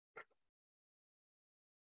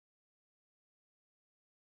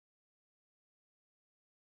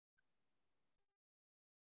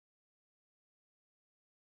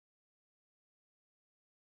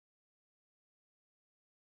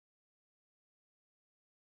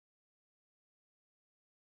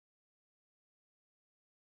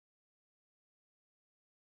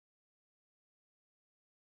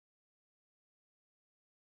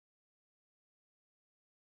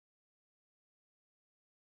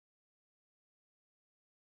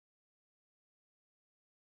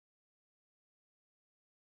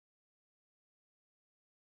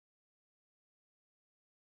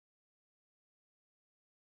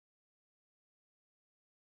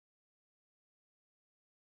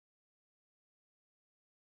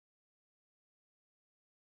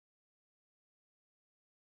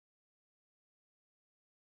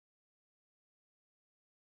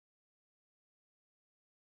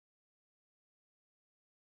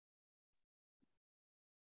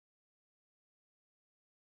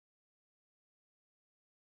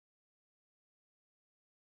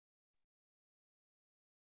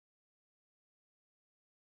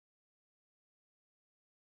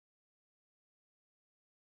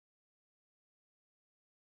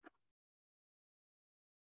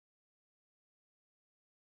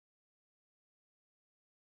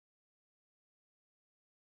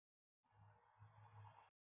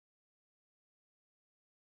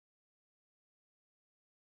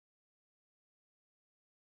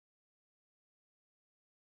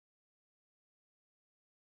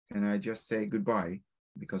 and I just say goodbye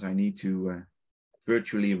because I need to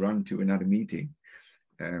virtually run to another meeting.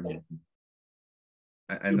 And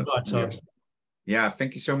Goodbye, Tom. yeah,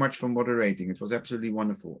 thank you so much for moderating. It was absolutely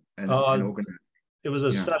wonderful and organized. It was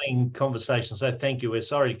a stunning conversation. So thank you. We're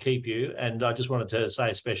sorry to keep you. And I just wanted to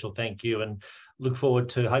say a special thank you and look forward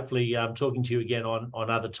to hopefully talking to you again on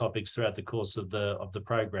other topics throughout the course of the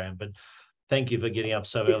program. But thank you for getting up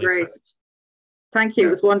so early. Great. Thank you.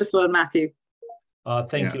 It was wonderful, Matthew.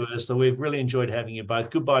 Thank you, Ursula. We've really enjoyed having you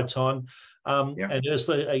both. Goodbye, Ton. And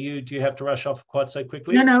Ursula, do you have to rush off quite so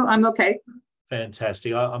quickly? No, I'm okay.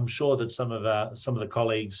 Fantastic. I'm sure that some of the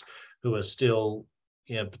colleagues who are still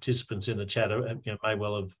participants in the chat may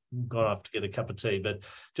well have gone off to get a cup of tea, but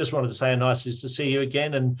just wanted to say how nice it is to see you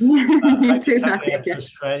again, and you too, hope to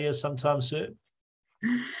Australia sometime soon.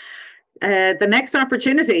 The next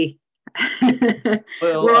opportunity.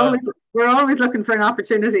 Well, we're always looking for an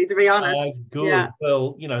opportunity, to be honest. Good. Yeah.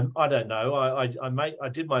 Well, I don't know. I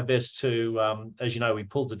did my best to, as you know, we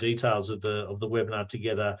pulled the details of the webinar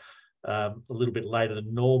together a little bit later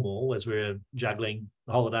than normal as we were juggling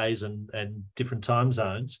holidays and different time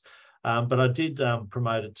zones. But I did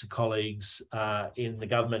promote it to colleagues in the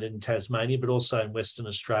government in Tasmania, but also in Western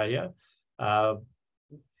Australia, and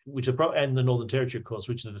the Northern Territory, of course,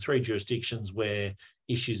 which are the three jurisdictions where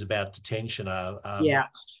issues about detention are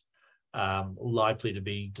likely to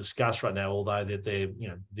be discussed right now, although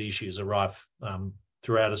the issues are rife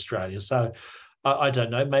throughout Australia. So I don't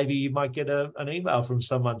know, maybe you might get an email from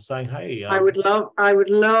someone saying, hey. I would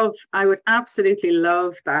absolutely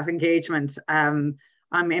love that engagement.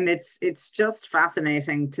 I mean, it's just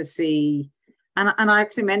fascinating to see. And I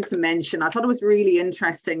actually meant to mention, I thought it was really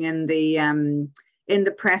interesting in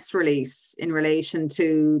the press release in relation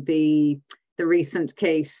to the recent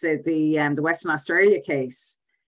case, the Western Australia case,